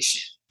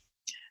information.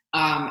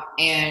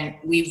 And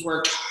we've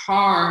worked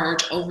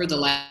hard over the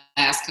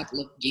last couple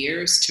of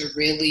years to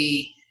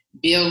really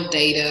build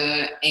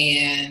data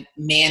and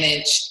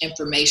manage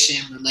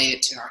information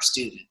related to our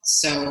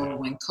students. So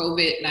when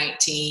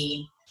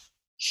COVID-19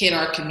 hit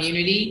our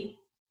community,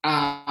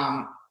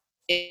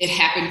 it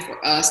happened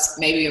for us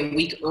maybe a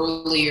week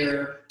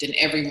earlier than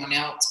everyone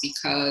else,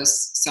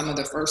 because some of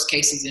the first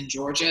cases in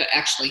Georgia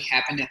actually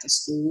happened at the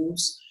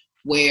schools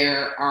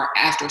where our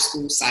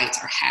after-school sites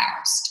are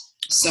housed.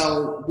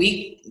 So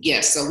we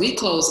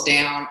closed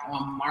down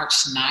on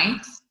March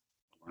 9th.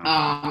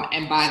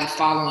 And by the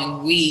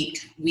following week,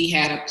 we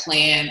had a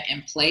plan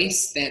in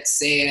place that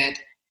said,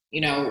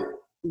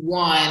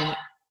 one,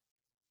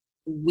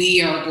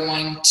 we are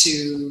going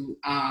to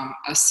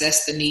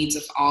assess the needs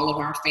of all of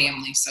our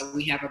families. So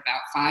we have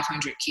about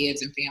 500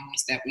 kids and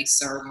families that we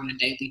serve on a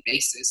daily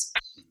basis.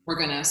 We're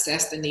going to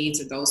assess the needs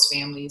of those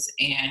families,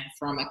 and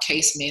from a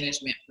case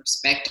management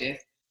perspective,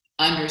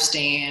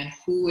 understand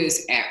who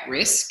is at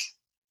risk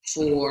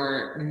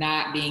for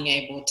not being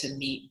able to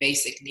meet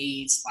basic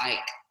needs like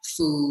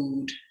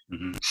food,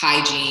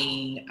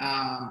 hygiene,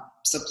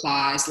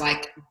 supplies,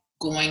 like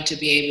going out to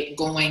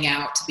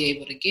be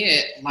able to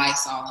get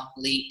Lysol and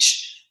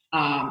bleach,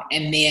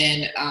 and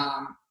then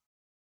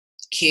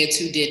kids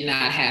who did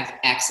not have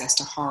access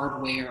to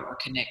hardware or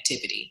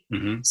connectivity.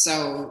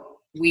 So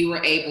we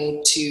were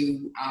able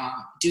to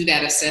do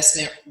that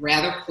assessment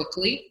rather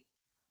quickly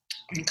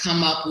and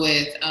come up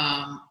with,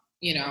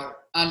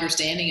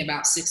 understanding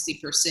about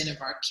 60%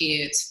 of our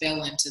kids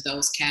fell into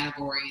those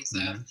categories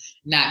of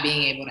not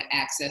being able to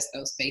access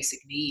those basic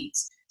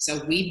needs.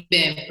 So we've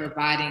been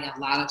providing a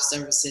lot of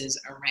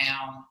services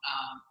around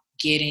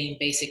getting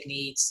basic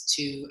needs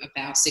to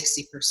about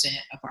 60%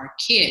 of our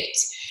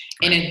kids.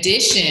 Right. In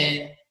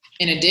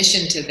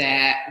addition to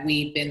that,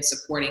 we've been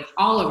supporting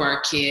all of our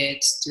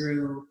kids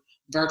through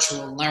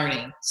virtual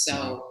learning.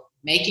 So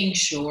making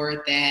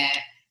sure that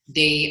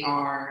they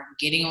are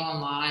getting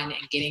online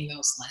and getting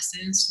those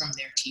lessons from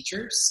their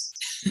teachers.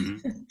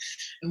 And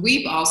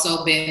we've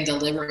also been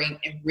delivering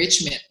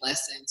enrichment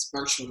lessons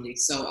virtually.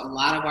 So a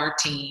lot of our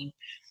team,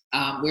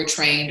 we're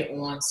trained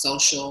on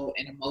social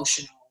and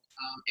emotional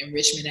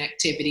enrichment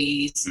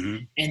activities.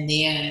 And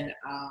then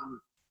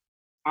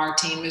our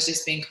team has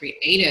just been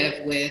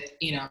creative with,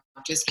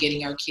 just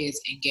getting our kids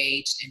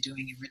engaged and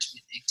doing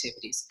enrichment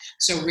activities.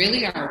 So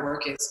really our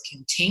work is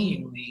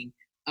continuing,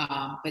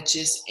 but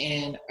just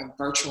in a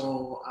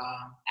virtual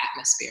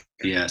atmosphere.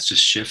 Yeah, it's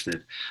just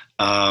shifted.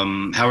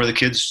 How are the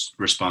kids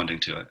responding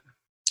to it?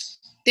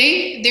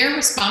 They're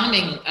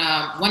responding.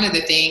 One of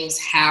the things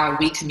how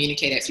we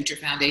communicate at Future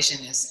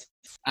Foundation is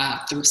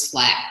through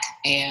Slack,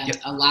 and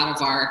a lot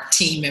of our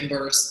team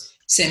members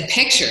send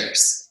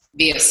pictures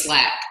via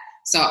Slack.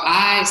 So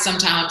I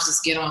sometimes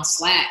just get on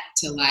Slack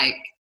to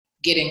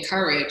get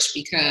encouraged,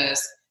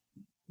 because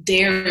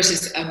there's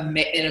just an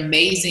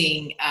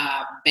amazing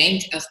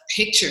bank of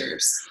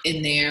pictures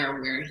in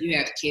there where you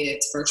have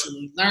kids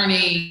virtually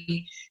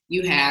learning.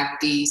 You have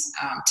these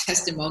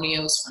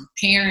testimonials from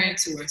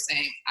parents who are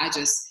saying, I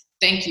just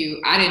thank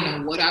you. I didn't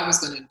know what I was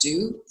going to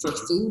do for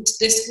food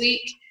this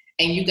week,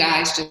 and you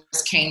guys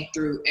just came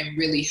through and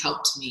really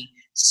helped me.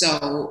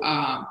 So,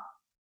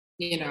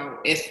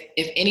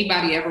 if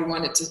anybody ever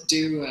wanted to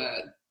do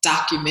a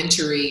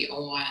documentary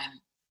on,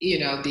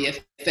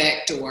 the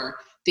effect or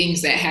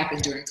things that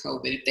happened during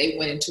COVID, if they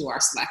went into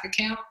our Slack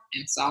account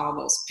and saw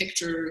those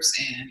pictures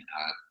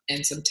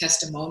and some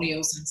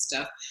testimonials and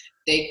stuff,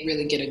 they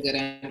really get a good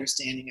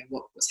understanding of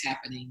what was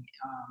happening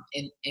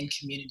in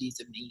communities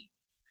of need.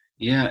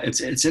 Yeah,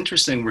 it's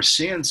interesting. We're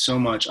seeing so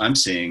much. I'm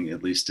seeing,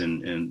 at least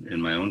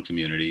in my own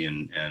community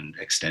and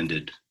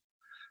extended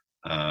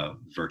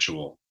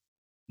virtual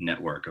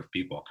network of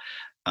people.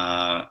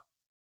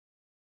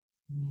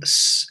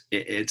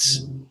 It's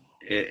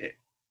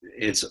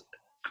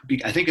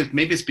I think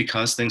maybe it's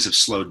because things have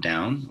slowed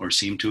down or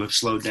seem to have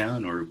slowed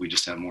down, or we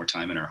just have more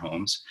time in our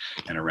homes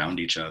and around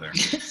each other,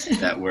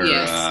 that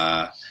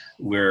Yes.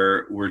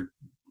 we're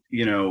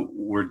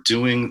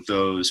doing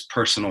those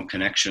personal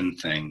connection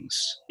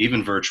things,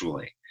 even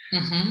virtually,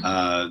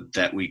 Mm-hmm.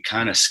 that we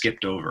kind of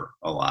skipped over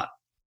a lot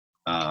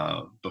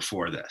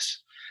before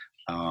this.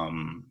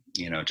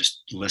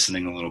 Just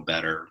listening a little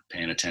better,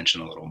 paying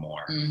attention a little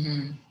more.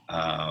 Mm-hmm.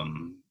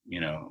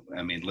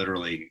 I mean,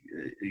 literally,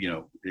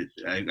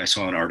 I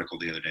saw an article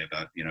the other day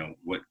about,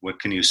 what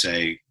can you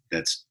say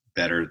that's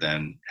better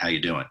than how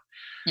you doing?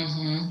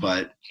 Mm-hmm.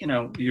 But,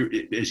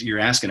 you're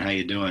asking how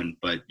you doing,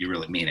 but you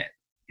really mean it,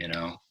 as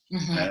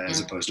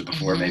Mm-hmm. opposed to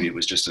before, maybe Mm-hmm. it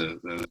was just a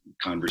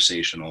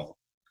conversational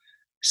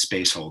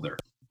space holder.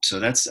 So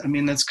that's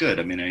good.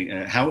 I mean,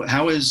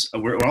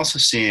 we're also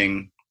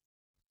seeing,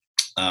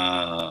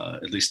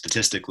 at least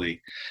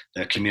statistically,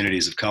 that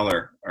communities of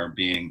color are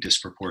being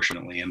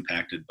disproportionately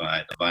impacted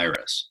by the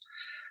virus.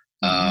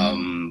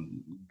 Mm-hmm.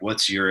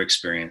 What's your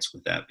experience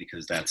with that?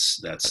 Because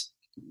that's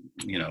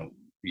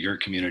your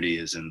community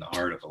is in the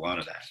heart of a lot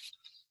of that.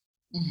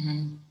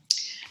 Mm-hmm.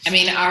 I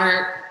mean,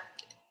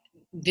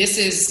 this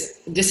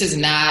is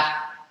not,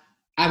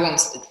 I won't,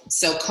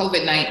 so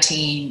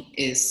COVID-19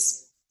 is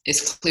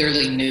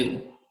clearly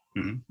new,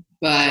 Mm-hmm.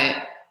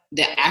 but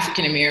the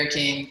African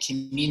American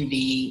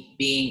community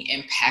being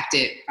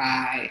impacted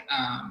by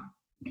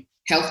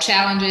health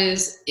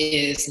challenges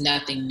is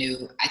nothing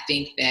new. I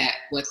think that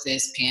what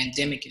this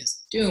pandemic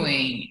is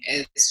doing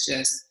is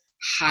just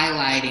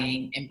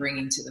highlighting and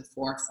bringing to the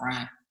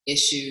forefront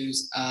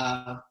issues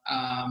of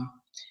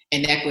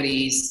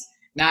inequities,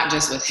 not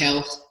just with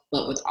health,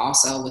 but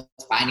also with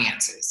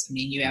finances. I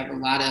mean, you have a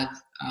lot of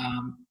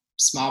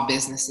small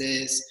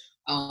businesses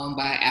owned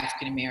by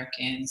African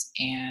Americans,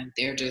 and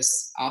they're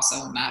just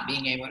also not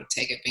being able to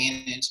take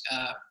advantage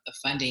of the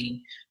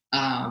funding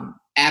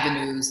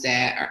avenues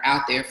that are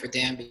out there for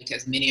them,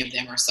 because many of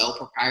them are sole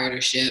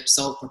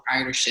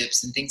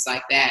proprietorships and things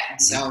like that.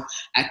 And so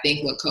I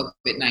think what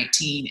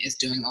COVID-19 is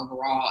doing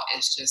overall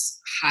is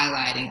just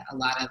highlighting a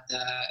lot of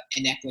the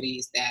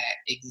inequities that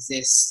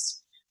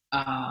exist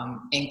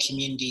in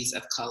communities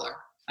of color.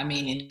 I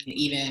mean, and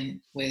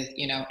even with,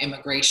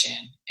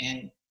 immigration,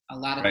 and a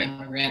lot of Right.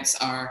 immigrants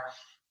are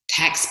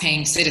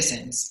tax-paying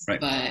citizens,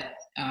 Right. but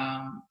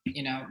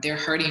they're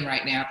hurting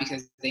right now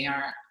because they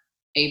aren't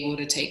able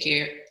to take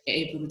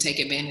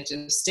advantage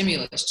of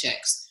stimulus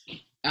checks.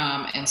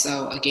 And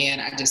so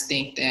again, I just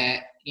think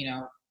that,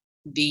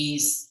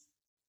 these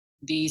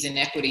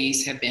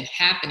inequities have been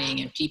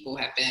happening and people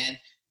have been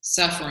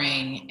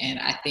suffering. And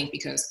I think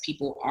because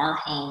people are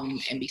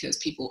home and because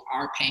people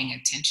are paying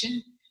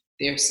attention,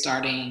 they're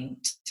starting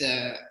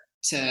to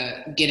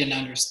get an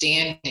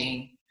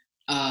understanding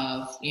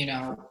of,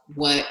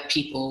 what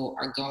people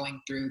are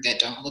going through that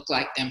don't look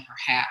like them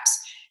perhaps.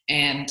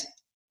 And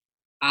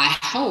I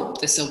hope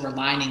the silver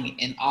lining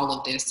in all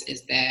of this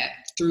is that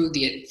through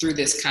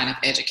this kind of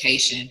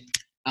education,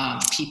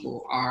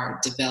 people are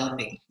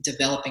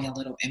developing a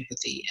little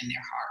empathy in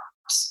their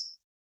hearts,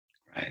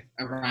 Right,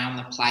 around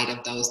the plight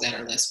of those that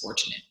are less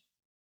fortunate.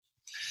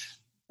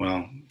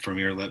 Well, from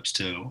your lips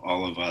to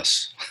all of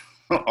us,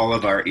 all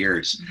of our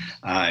ears,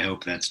 I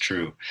hope that's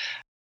true.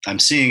 I'm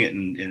seeing it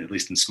in at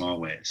least in small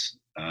ways,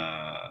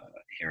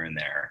 here and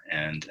there,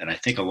 and I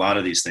think a lot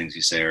of these things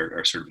you say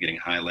are sort of getting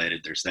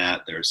highlighted. There's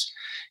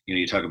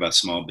you talk about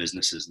small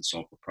businesses and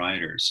sole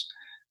proprietors.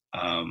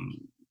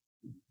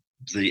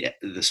 The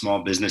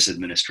Small Business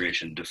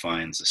Administration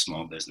defines a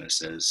small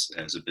business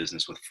as a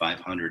business with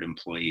 500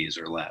 employees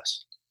or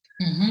less.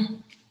 Mm-hmm.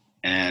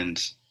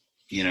 And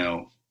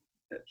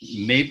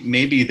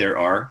maybe there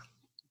are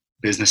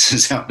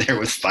businesses out there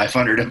with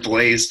 500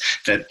 employees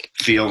that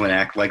feel and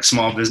act like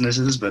small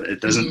businesses, but it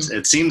doesn't. Mm-hmm.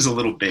 It seems a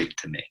little big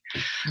to me.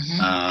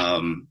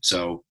 Mm-hmm.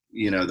 So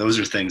those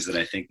are things that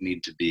I think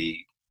need to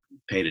be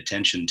paid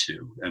attention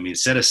to. I mean,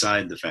 set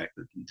aside the fact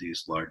that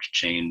these large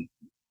chain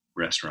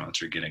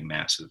restaurants are getting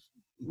massive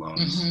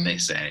loans, mm-hmm. they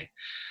say.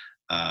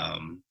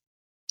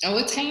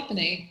 It's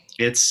happening.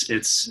 It's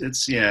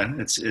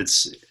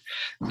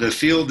the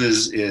field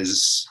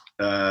is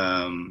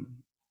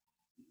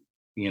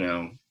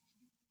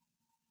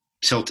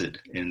tilted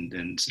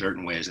in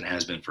certain ways, and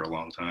has been for a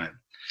long time.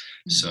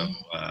 Mm-hmm. So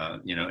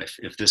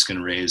if this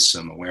can raise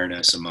some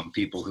awareness among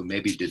people who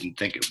maybe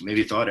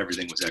thought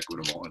everything was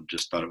equitable and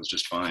just thought it was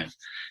just fine,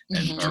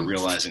 and mm-hmm. are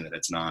realizing that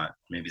it's not,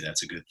 maybe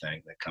that's a good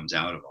thing that comes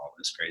out of all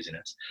this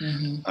craziness.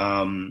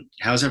 Mm-hmm.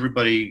 How's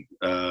everybody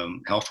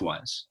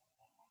health-wise?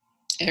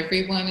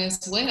 Everyone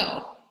is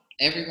well.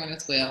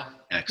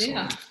 Excellent.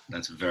 Yeah.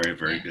 That's very,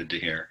 very good to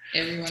hear.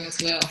 Everyone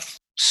is well.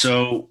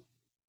 So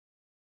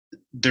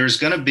there's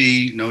going to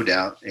be, no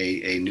doubt,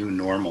 a new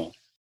normal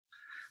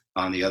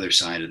on the other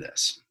side of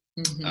this.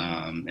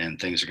 Mm-hmm. And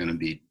things are going to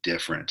be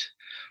different.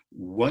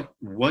 What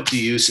do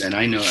you, and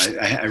I know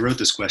I wrote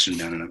this question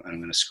down, and I'm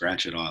going to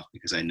scratch it off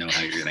because I know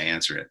how you're going to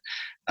answer it.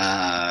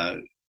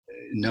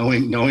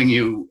 Knowing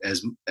you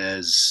as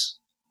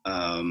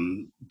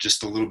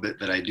just a little bit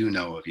that I do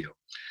know of you,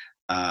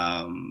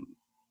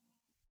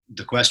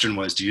 the question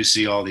was, do you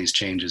see all these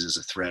changes as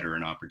a threat or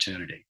an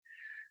opportunity?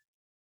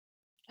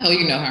 Oh,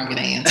 you know how I'm going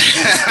to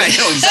answer. I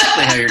know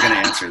exactly how you're going to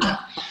answer that.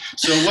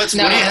 So what do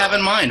you have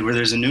in mind where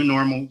there's a new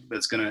normal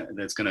that's going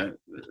to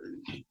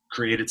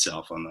create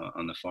itself on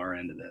the far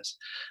end of this?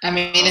 I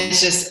mean,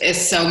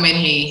 it's so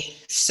many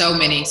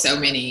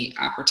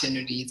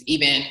opportunities,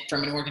 even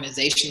from an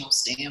organizational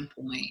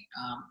standpoint.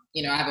 I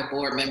have a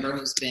board member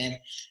who's been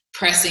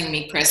pressing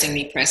me for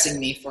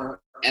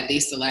at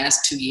least the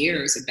last 2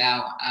 years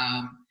about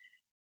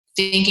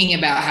thinking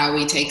about how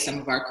we take some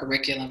of our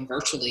curriculum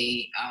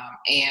virtually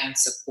and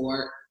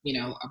support,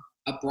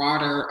 a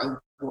broader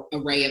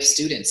array of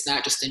students,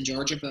 not just in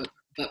Georgia, but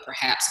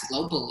perhaps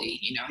globally.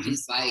 Mm-hmm.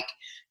 He's like,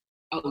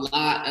 a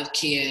lot of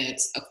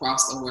kids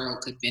across the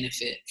world could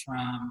benefit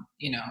from,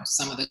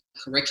 some of the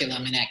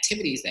curriculum and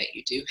activities that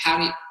you do. How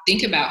do you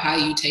think about how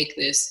you take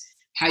this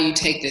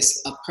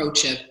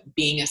approach of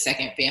being a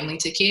second family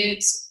to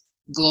kids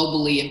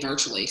globally and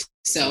virtually?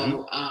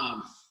 So,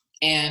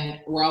 and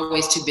we're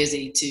always too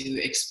busy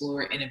to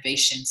explore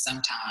innovation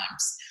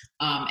sometimes,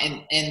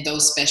 and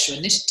those special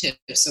initiatives.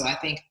 So I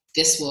think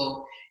this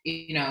will,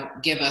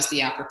 give us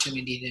the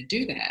opportunity to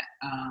do that.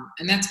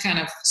 And that's kind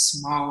of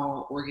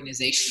small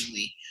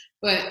organizationally,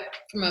 but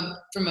from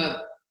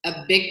a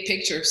big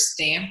picture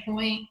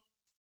standpoint,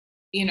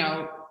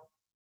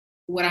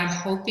 what I'm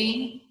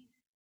hoping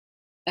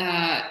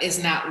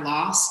is not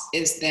lost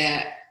is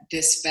that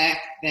this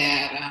fact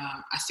that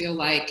I feel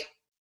like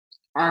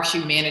our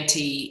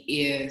humanity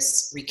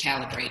is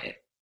recalibrated,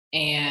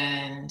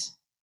 and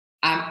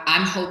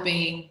I'm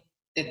hoping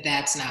that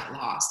that's not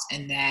lost,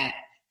 and that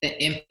the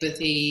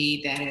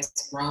empathy that has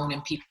grown in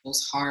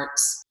people's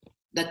hearts,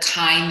 the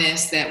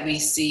kindness that we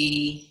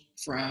see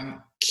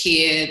from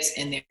kids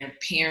and their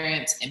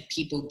parents and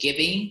people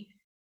giving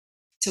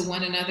to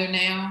one another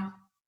now,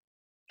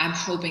 I'm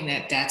hoping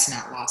that that's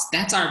not lost.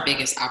 That's our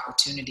biggest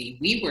opportunity.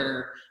 We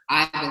were,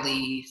 I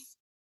believe,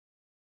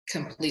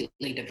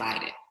 completely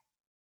divided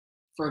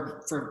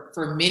for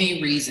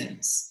many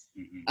reasons.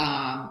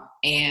 Mm-hmm.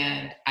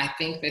 And I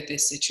think that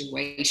this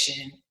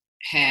situation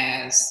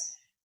has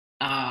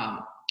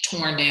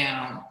torn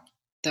down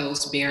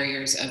those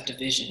barriers of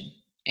division.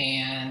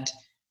 And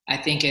I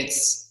think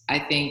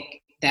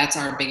that's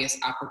our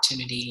biggest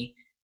opportunity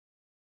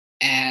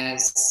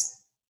as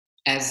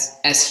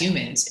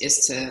humans,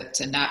 is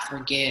to not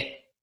forget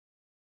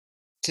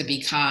to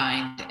be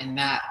kind and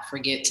not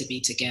forget to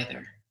be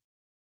together.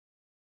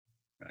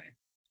 Right.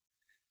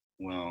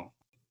 Well,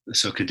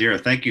 so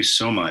Qaadirah, thank you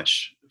so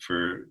much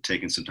for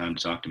taking some time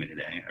to talk to me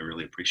today. I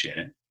really appreciate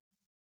it.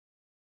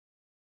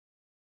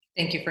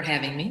 Thank you for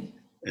having me.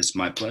 It's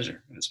my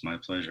pleasure.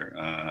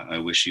 I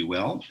wish you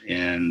well,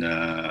 and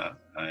I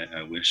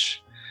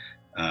wish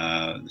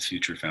the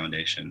Future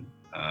Foundation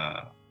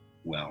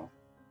well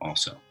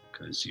also,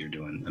 because you're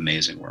doing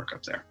amazing work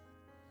up there.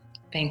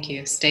 Thank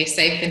you. Stay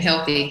safe and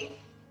healthy.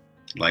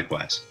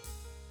 Likewise.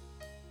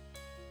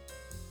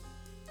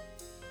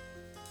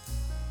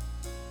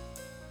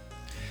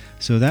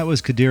 So that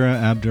was Qaadirah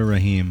Abdur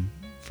Rahim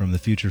from the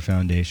Future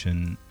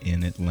Foundation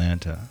in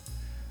Atlanta.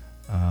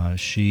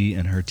 She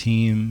and her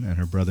team and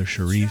her brother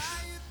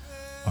Sharif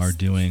are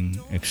doing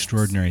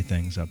extraordinary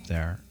things up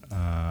there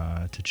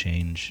to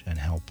change and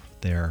help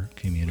their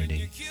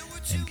community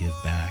and give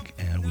back.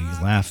 And we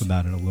laugh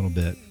about it a little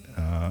bit,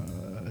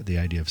 the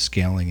idea of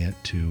scaling it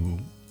to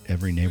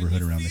every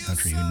neighborhood around the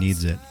country who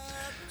needs it.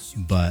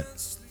 But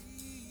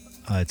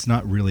it's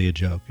not really a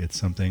joke. It's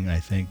something I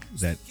think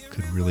that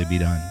could really be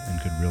done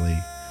and could really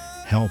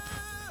help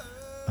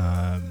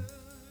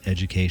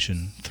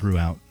education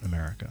throughout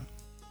America.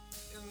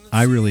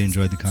 I really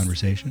enjoyed the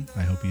conversation.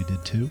 I hope you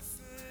did too.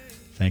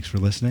 Thanks for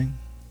listening,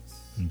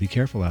 and be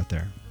careful out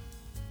there.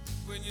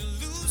 When you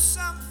lose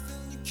something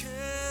you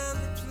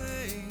can't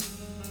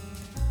replace.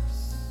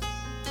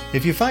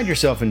 If you find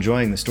yourself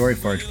enjoying the Story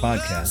Forge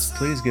podcast,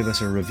 please give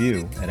us a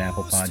review at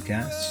Apple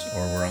Podcasts,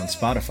 or we're on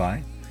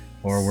Spotify,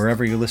 or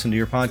wherever you listen to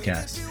your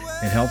podcasts.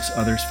 It helps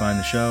others find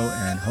the show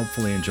and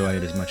hopefully enjoy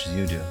it as much as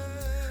you do.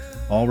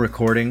 All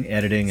recording,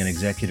 editing, and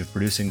executive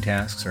producing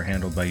tasks are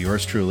handled by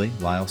yours truly,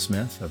 Lyle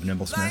Smith of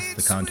Nimblesmith,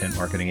 the content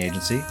marketing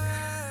agency.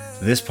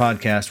 This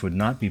podcast would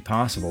not be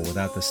possible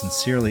without the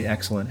sincerely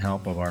excellent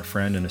help of our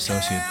friend and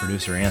associate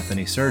producer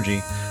Anthony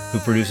Sergi, who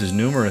produces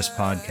numerous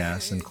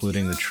podcasts,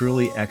 including the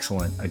truly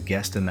excellent A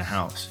Guest in the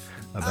House,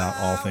 about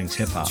all things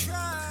hip-hop.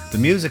 The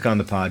music on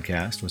the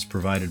podcast was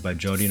provided by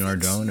Jody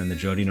Nardone and the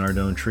Jody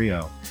Nardone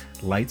Trio,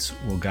 Lights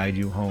Will Guide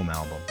You Home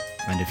album.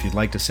 And if you'd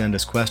like to send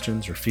us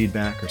questions or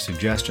feedback or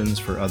suggestions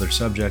for other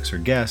subjects or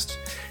guests,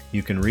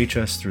 you can reach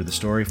us through the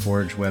Story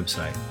Forge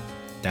website.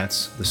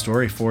 That's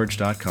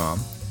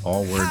thestoryforge.com,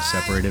 all words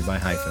separated by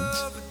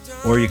hyphens.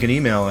 Or you can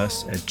email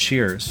us at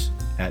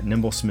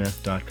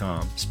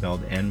cheers@nimblesmith.com,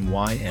 spelled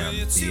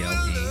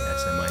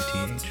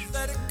NYMBLESMITH.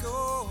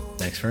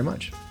 Thanks very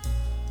much.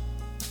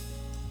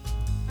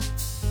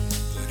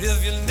 But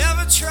if you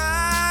never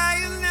try,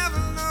 you'll never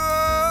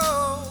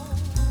know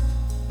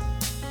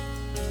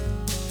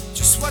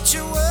just what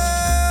you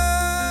were.